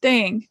bad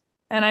thing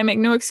and I make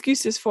no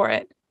excuses for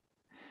it.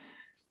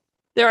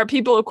 There are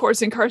people, of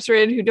course,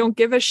 incarcerated who don't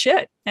give a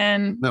shit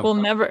and will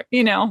never,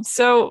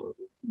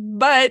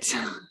 but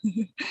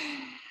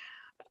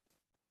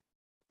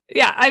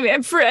yeah, I mean,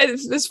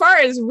 as far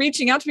as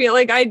reaching out to me,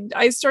 like I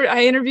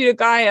interviewed a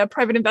guy, a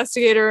private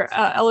investigator,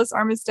 Ellis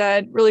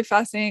Armistead, really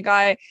fascinating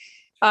guy.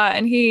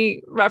 And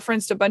he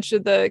referenced a bunch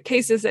of the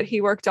cases that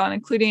he worked on,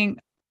 including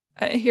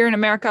here in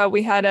America,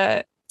 we had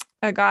a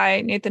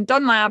guy, Nathan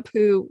Dunlap,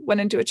 who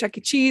went into a Chuck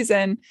E. Cheese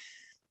and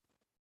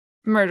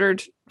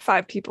murdered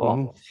 5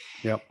 people.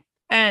 Yep.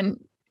 And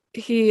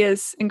he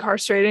is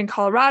incarcerated in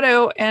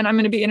Colorado, and I'm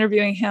going to be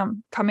interviewing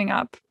him coming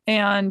up.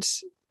 And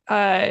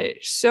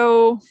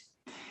so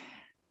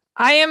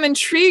I am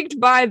intrigued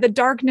by the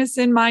darkness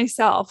in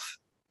myself.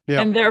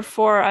 Yep. And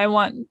therefore I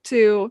want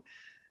to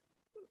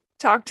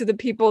talk to the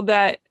people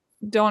that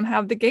don't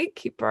have the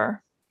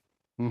gatekeeper.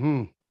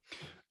 Mm-hmm.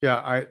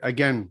 Yeah.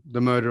 Again,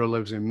 the murderer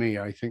lives in me.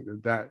 I think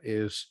I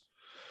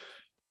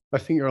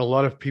think there are a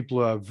lot of people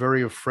who are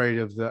very afraid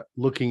of that,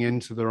 looking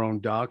into their own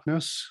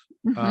darkness.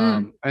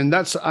 And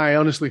I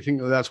honestly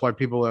think that's why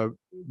people are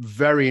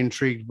very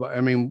intrigued by,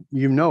 I mean,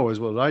 as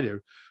well as I do,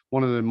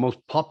 one of the most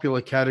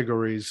popular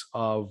categories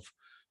of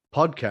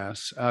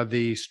podcasts are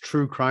these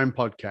true crime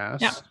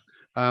podcasts.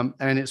 Yeah.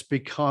 And it's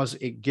because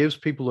it gives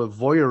people a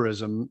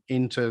voyeurism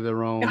into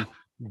their own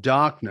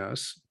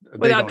darkness.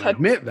 They don't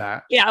admit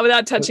that. Yeah,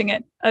 without touching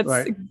it. That's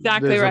right.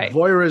 Exactly There's right. A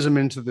voyeurism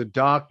into the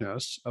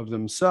darkness of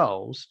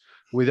themselves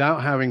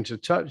without having to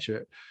touch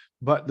it.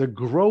 But the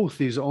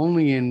growth is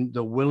only in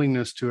the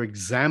willingness to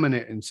examine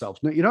it in self.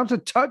 You don't have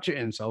to touch it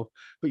in self,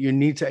 but you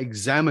need to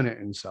examine it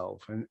in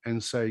self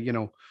and say,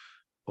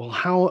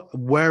 well,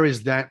 where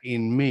is that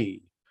in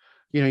me?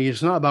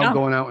 It's not about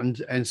going out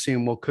and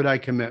seeing, well, could I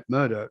commit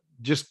murder?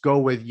 Just go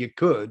with you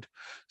could.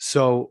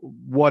 So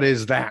what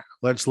is that?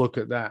 Let's look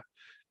at that.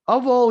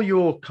 Of all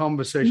your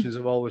conversations,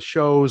 of all the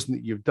shows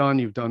that you've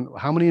done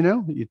how many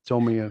now? You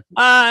told me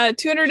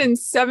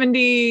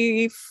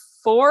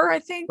 274, I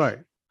think. Right.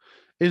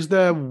 Is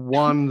there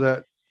one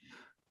that,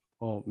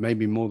 or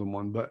maybe more than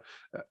one, but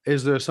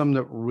is there some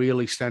that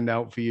really stand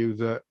out for you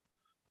that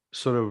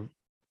sort of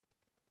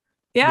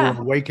were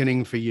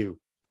awakening for you?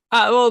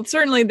 Well,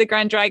 certainly the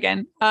Grand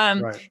Dragon.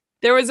 Right.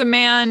 There was a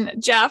man,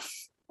 Jeff.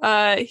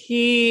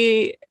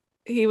 He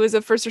was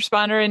a first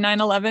responder in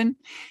 9/11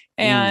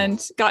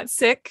 and got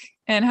sick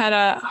and had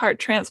a heart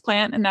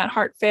transplant, and that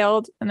heart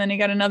failed. And then he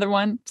got another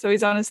one. So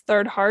he's on his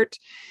 3rd heart.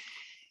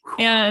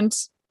 And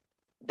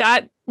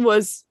that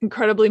was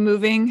incredibly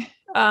moving.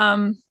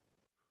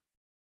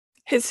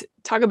 His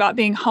talk about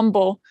being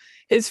humble,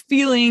 his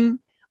feeling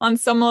on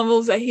some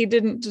levels that he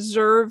didn't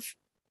deserve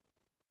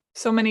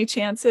so many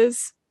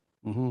chances,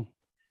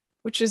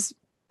 which is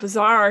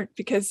bizarre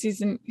because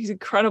he's an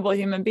incredible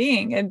human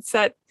being. And it's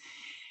that,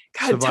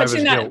 God,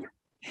 touching that. Guilt.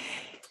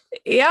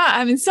 Yeah,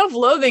 I mean,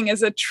 self-loathing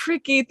is a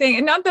tricky thing.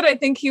 And not that I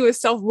think he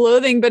was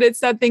self-loathing, but it's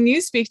that thing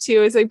you speak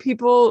to is like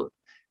people,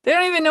 they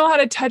don't even know how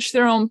to touch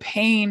their own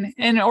pain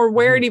or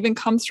where it even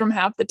comes from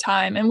half the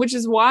time. And which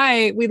is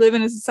why we live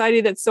in a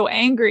society that's so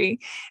angry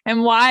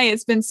and why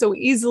it's been so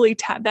easily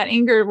tapped. That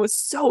anger was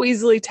so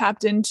easily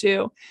tapped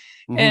into.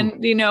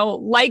 And,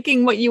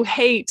 liking what you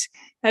hate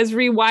has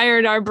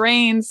rewired our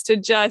brains to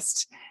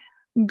just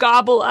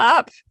gobble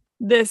up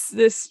this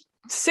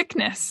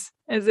sickness,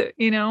 as it,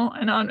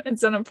 and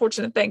it's an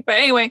unfortunate thing. But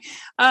anyway,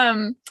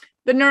 the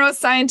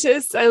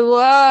neuroscientists, I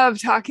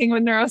love talking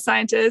with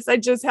neuroscientists. I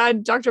just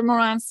had Dr.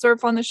 Moran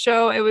Surf on the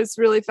show. It was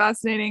really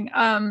fascinating.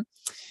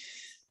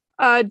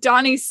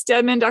 Donnie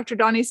Steadman, Dr.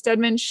 Donnie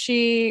Steadman,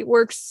 she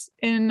works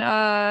in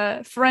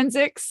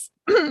forensics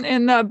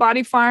in the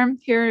Body Farm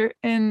here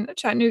in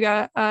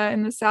Chattanooga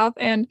in the South.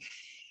 And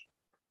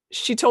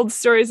she told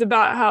stories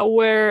about how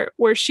where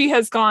she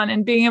has gone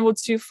and being able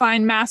to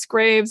find mass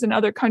graves in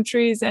other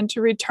countries and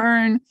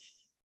to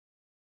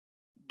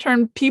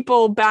turn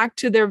people back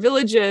to their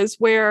villages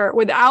where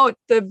without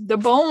the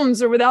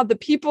bones or without the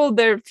people,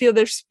 they feel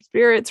their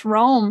spirits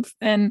roam,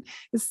 and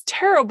it's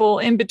terrible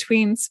in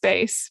between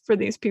space for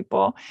these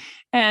people.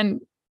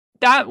 And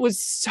that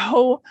was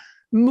so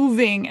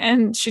moving.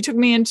 And she took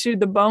me into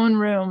the bone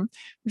room,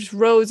 just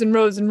rows and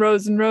rows and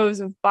rows and rows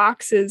of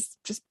boxes,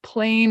 just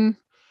plain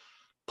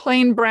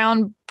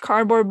brown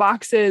cardboard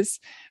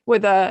boxes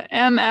with a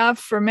MF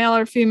for male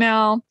or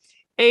female,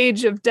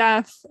 age of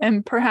death,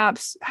 and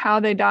perhaps how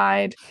they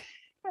died.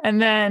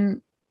 And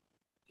then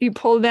you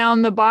pull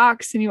down the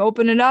box and you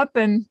open it up,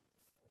 and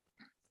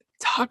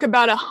talk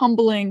about a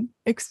humbling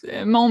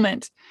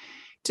moment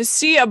to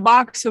see a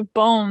box of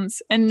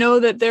bones and know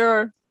that there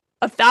are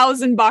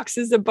 1,000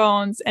 boxes of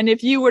bones. And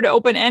if you were to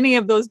open any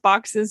of those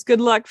boxes,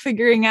 good luck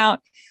figuring out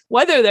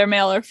whether they're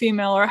male or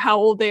female, or how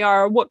old they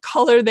are, or what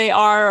color they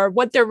are, or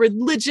what their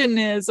religion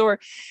is, or,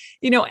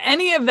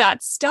 any of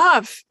that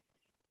stuff.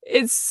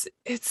 It's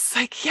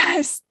like,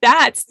 yes,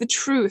 that's the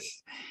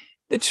truth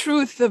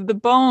of the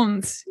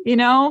bones,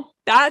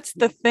 that's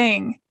the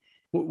thing.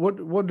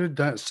 What did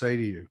that say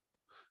to you?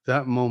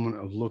 That moment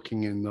of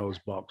looking in those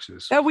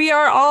boxes? That we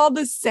are all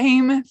the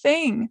same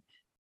thing.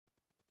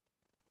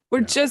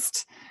 We're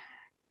just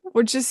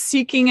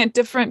seeking at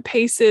different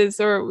paces,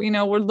 or,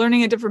 we're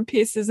learning at different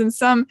paces.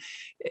 And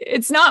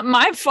it's not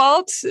my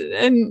fault,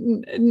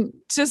 and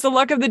just the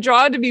luck of the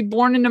draw to be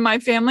born into my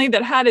family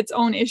that had its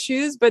own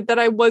issues, but that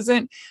I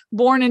wasn't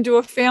born into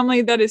a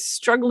family that is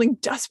struggling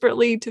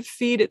desperately to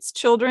feed its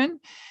children,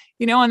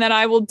 and that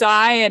I will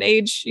die at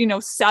age,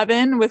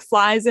 7 with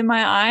flies in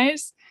my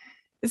eyes.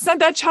 It's not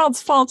that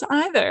child's fault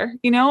either.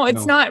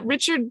 It's not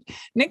Richard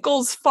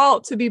Nichols'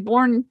 fault to be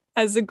born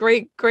as a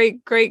great,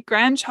 great, great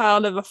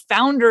grandchild of a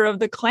founder of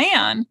the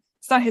Klan.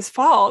 It's not his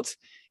fault.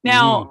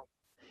 Now,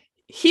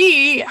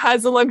 he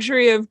has the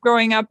luxury of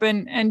growing up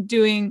and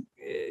doing,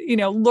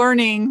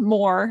 learning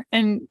more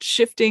and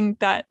shifting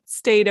that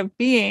state of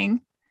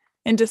being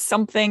into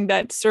something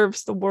that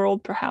serves the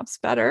world perhaps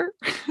better.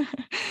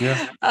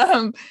 Yeah.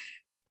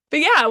 But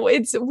yeah,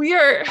 it's a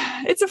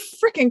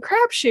freaking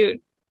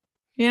crapshoot,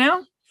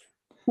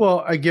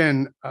 Well,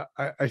 again,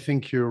 I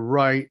think you're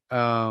right.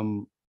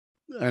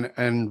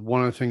 And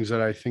one of the things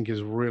that I think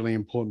is really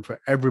important for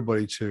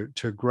everybody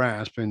to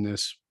grasp in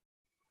this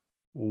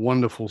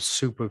wonderful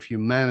soup of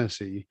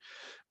humanity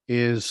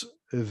is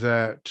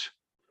that,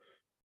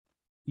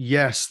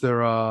 yes,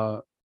 there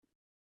are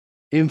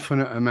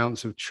infinite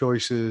amounts of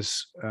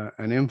choices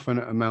and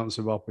infinite amounts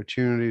of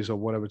opportunities, or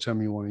whatever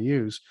term you want to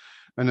use.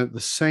 And at the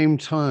same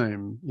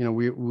time,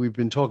 we've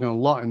been talking a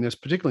lot in this,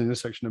 particularly in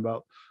this section,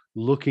 about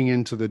looking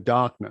into the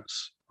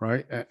darkness,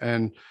 right?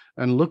 And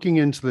looking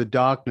into the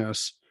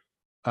darkness,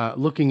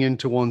 looking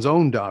into one's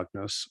own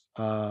darkness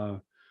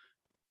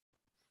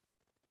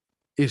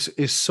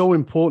is so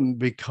important,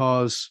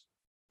 because,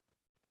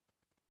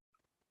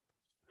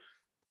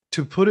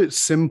 to put it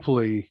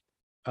simply,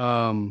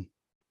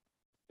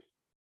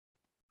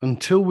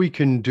 until we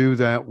can do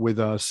that with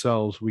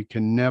ourselves, we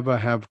can never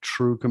have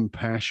true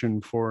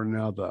compassion for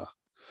another.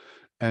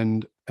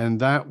 And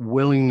that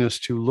willingness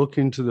to look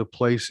into the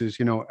places,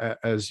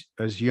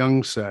 as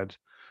Jung said,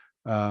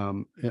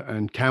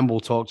 and Campbell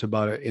talked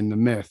about it in the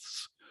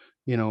myths,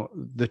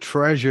 the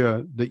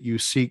treasure that you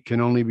seek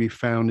can only be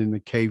found in the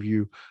cave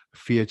you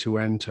fear to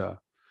enter.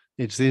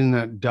 It's in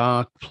that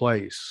dark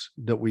place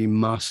that we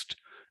must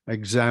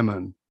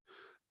examine.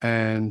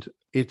 And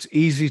it's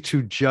easy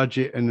to judge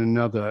it in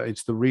another.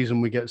 It's the reason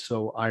we get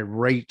so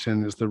irate,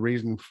 and it's the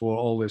reason for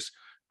all this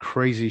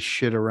crazy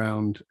shit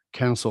around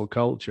cancel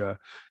culture.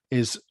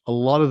 Is a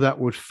lot of that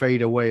would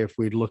fade away if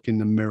we'd look in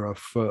the mirror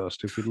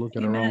first, if we'd look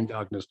at our own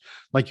darkness,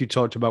 like you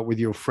talked about with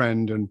your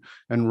friend and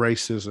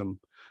racism.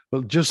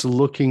 But just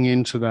looking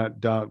into that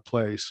dark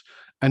place,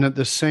 and at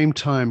the same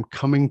time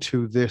coming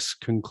to this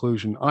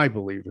conclusion, I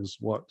believe, is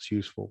what's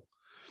useful.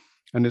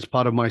 And it's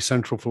part of my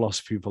central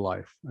philosophy for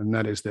life. And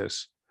that is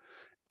this: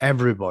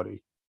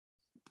 everybody,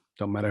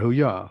 don't matter who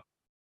you are,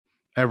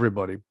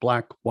 everybody,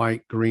 black,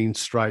 white, green,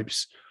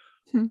 stripes,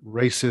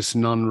 racist,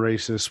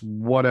 non-racist,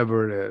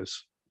 whatever it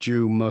is,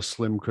 Jew,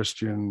 Muslim,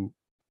 Christian,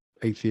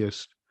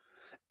 atheist,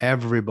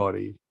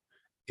 everybody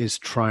is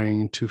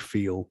trying to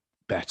feel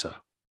better.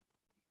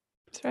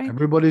 That's right.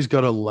 Everybody's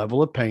got a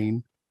level of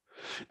pain.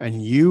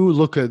 And you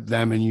look at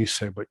them and you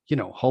say, but,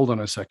 hold on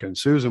a second.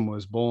 Susan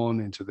was born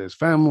into this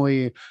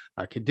family,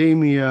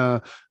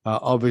 academia,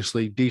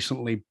 obviously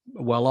decently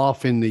well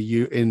off in the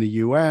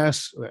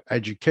US,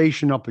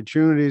 education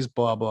opportunities,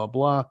 blah, blah,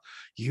 blah.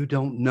 You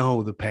don't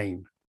know the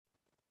pain.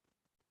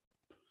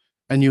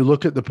 And you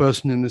look at the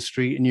person in the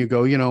street and you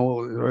go,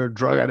 they're a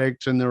drug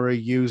addict and they're a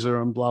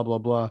user and blah, blah,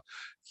 blah.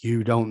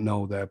 You don't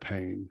know their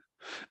pain.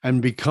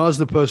 And because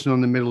the person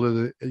on the middle of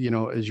the,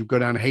 as you go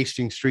down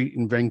Hastings Street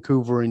in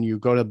Vancouver and you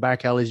go to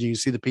back alleys, and you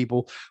see the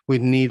people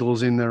with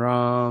needles in their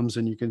arms,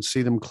 and you can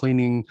see them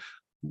cleaning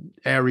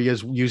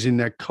areas using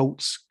their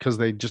coats because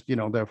they just,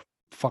 they're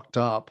fucked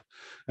up.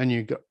 And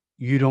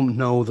you don't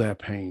know their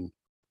pain.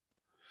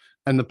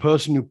 And the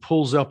person who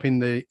pulls up in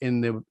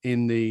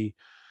the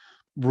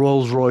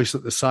Rolls Royce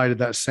at the side of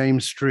that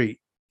same street,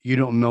 you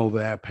don't know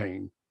their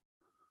pain.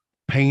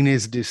 Pain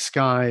is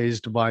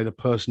disguised by the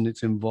person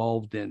it's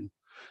involved in,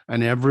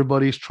 and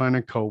everybody's trying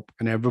to cope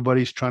and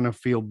everybody's trying to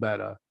feel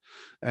better.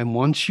 And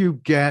once you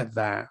get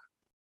that,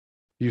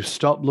 you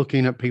stop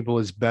looking at people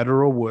as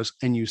better or worse,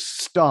 and you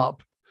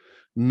stop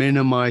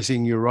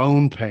minimizing your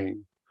own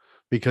pain,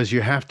 because you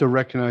have to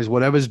recognize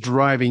whatever's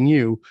driving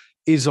you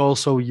is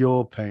also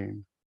your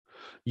pain.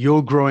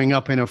 You're growing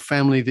up in a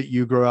family that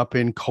you grew up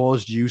in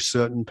caused you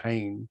certain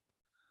pain.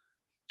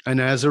 And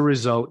as a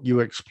result, you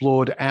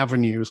explored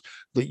avenues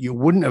that you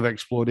wouldn't have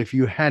explored if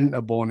you hadn't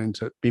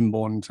been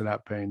born into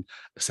that pain.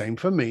 Same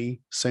for me,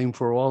 same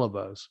for all of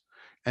us.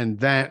 And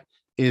that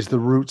is the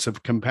roots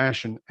of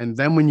compassion. And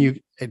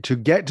then to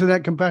get to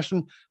that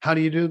compassion, how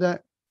do you do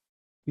that?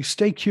 You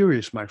stay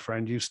curious, my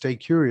friend. You stay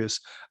curious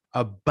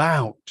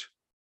about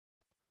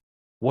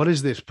what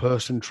is this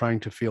person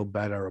trying to feel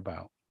better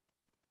about?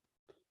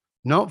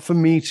 Not for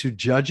me to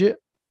judge it,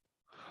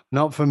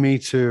 not for me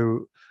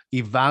to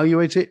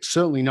evaluate it,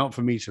 certainly not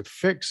for me to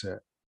fix it,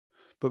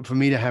 but for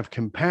me to have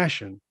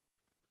compassion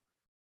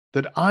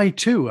that I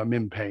too am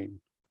in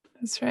pain.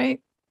 That's right.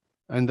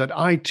 And that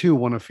I too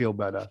want to feel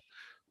better.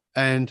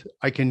 And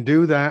I can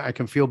do that. I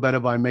can feel better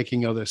by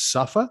making others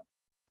suffer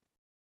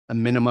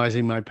and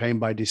minimizing my pain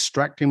by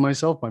distracting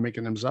myself, by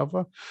making them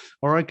suffer.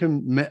 Or I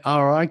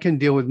can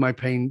deal with my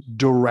pain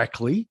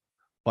directly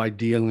by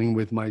dealing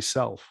with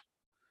myself.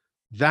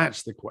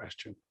 That's the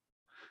question.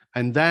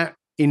 And that,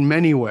 in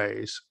many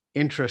ways,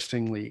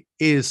 interestingly,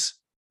 is,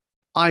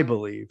 I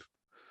believe,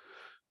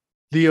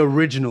 the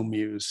original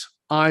muse.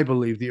 I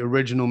believe the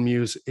original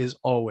muse is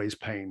always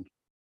pain.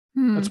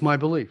 That's my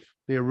belief.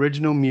 The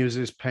original muse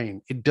is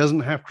pain. It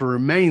doesn't have to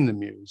remain the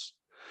muse,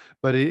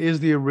 but it is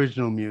the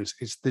original muse.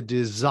 It's the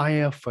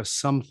desire for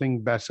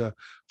something better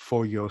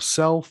for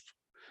yourself.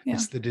 Yeah.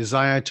 It's the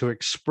desire to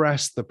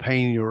express the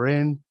pain you're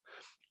in,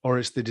 or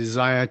it's the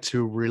desire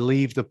to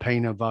relieve the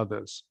pain of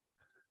others.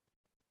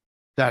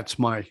 That's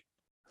my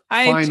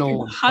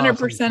final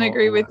 100%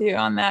 agree with you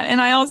on that. And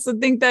I also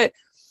think that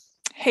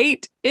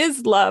hate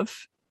is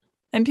love.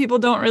 And people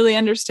don't really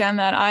understand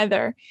that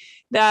either.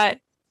 That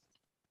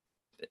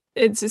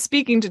it's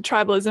speaking to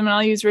tribalism, and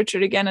I'll use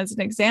Richard again as an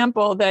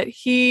example, that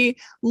he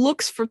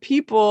looks for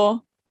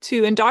people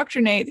to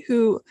indoctrinate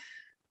who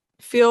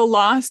feel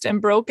lost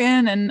and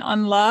broken and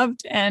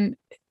unloved, and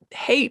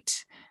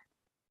hate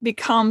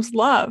becomes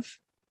love.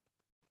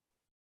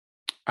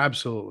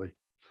 Absolutely.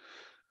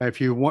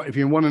 If you want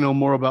to know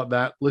more about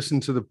that, listen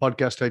to the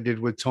podcast I did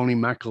with Tony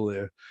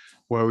McAleer,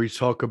 where we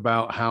talk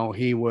about how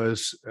he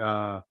was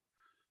the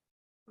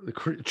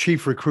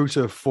chief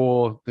recruiter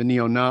for the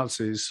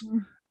neo-Nazis.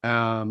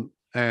 And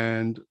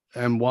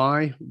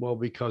why? Well,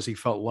 because he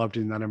felt loved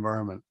in that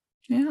environment.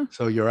 Yeah.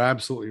 So you're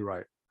absolutely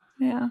right.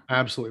 Yeah.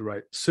 Absolutely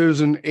right.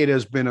 Susan, it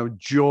has been a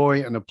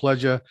joy and a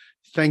pleasure.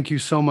 Thank you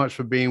so much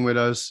for being with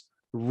us.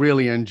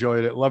 Really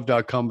enjoyed it. Loved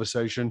our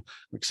conversation.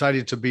 I'm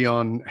excited to be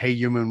on Hey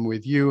Human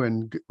with you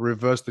and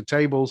reverse the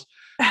tables.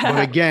 But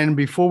again,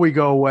 before we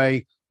go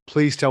away,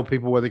 please tell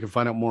people where they can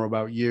find out more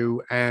about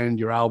you and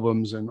your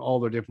albums and all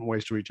the different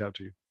ways to reach out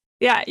to you.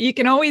 Yeah, you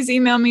can always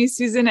email me,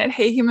 Susan, at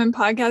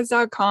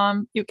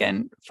heyhumanpodcast.com. You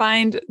can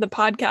find the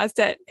podcast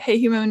at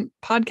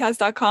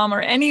heyhumanpodcast.com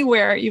or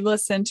anywhere you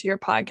listen to your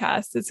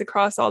podcast. It's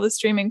across all the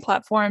streaming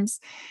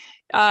platforms.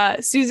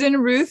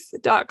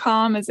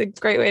 SusanRuth.com is a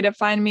great way to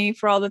find me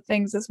for all the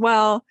things as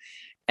well.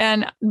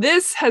 And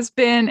this has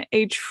been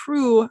a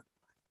true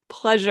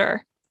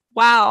pleasure.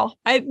 Wow.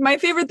 My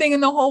favorite thing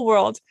in the whole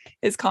world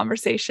is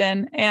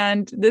conversation.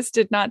 And this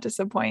did not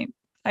disappoint.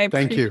 I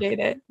appreciate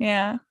it.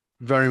 Yeah.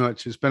 Very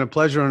much. It's been a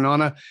pleasure and an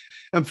honor.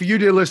 And for you,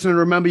 dear listener,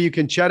 remember you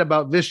can chat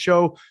about this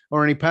show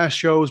or any past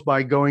shows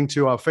by going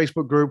to our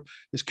Facebook group.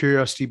 It's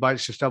Curiosity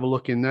Bites. Just have a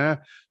look in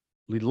there.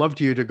 We'd love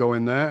you to go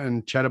in there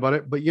and chat about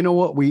it. But you know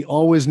what? We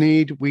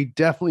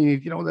definitely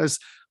need,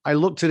 I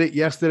looked at it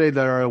yesterday.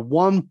 There are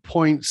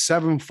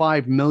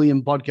 1.75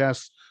 million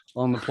podcasts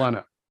on the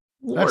planet.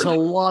 Lord. That's a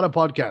lot of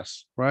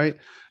podcasts, right?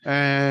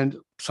 And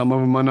some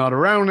of them are not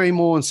around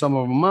anymore and some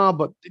of them are,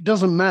 but it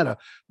doesn't matter.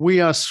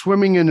 We are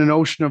swimming in an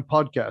ocean of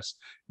podcasts.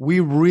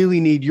 We really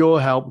need your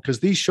help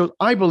because these shows,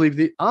 I believe,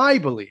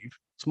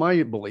 it's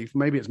my belief,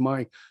 maybe it's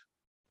my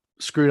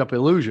screwed up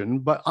illusion,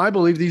 but I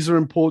believe these are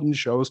important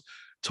shows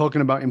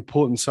talking about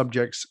important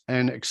subjects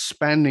and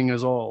expanding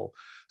us all.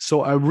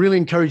 So I really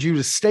encourage you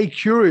to stay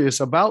curious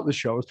about the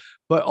shows,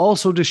 but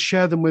also to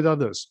share them with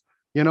others.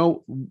 You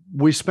know,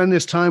 we spend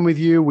this time with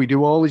you. We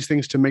do all these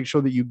things to make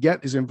sure that you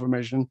get this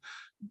information.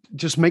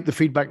 Just make the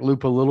feedback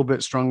loop a little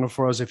bit stronger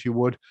for us, if you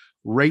would.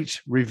 Rate,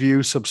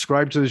 review,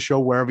 subscribe to the show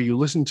wherever you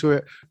listen to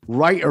it.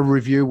 Write a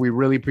review. We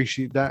really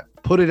appreciate that.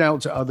 Put it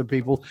out to other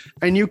people.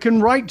 And you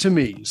can write to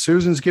me.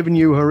 Susan's given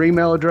you her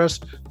email address.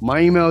 My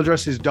email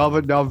address is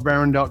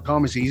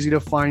dov@dovbaron.com. It's easy to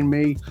find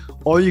me.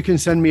 Or you can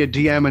send me a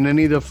DM on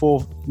any of the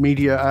four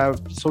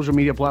social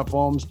media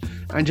platforms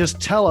and just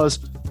tell us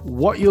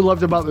what you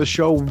loved about the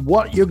show,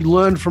 what you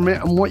learned from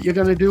it, and what you're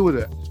going to do with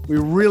it. We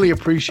really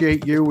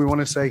appreciate you. We want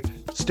to say,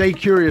 stay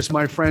curious,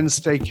 my friends.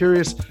 Stay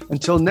curious.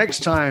 Until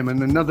next time,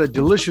 and another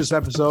delicious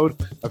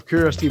episode of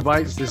Curiosity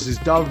Bites. This is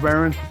Dov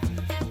Baron.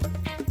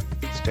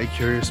 Stay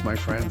curious, my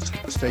friends.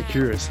 Stay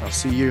curious. I'll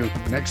see you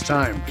next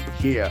time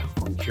here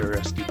on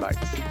Curiosity Bites.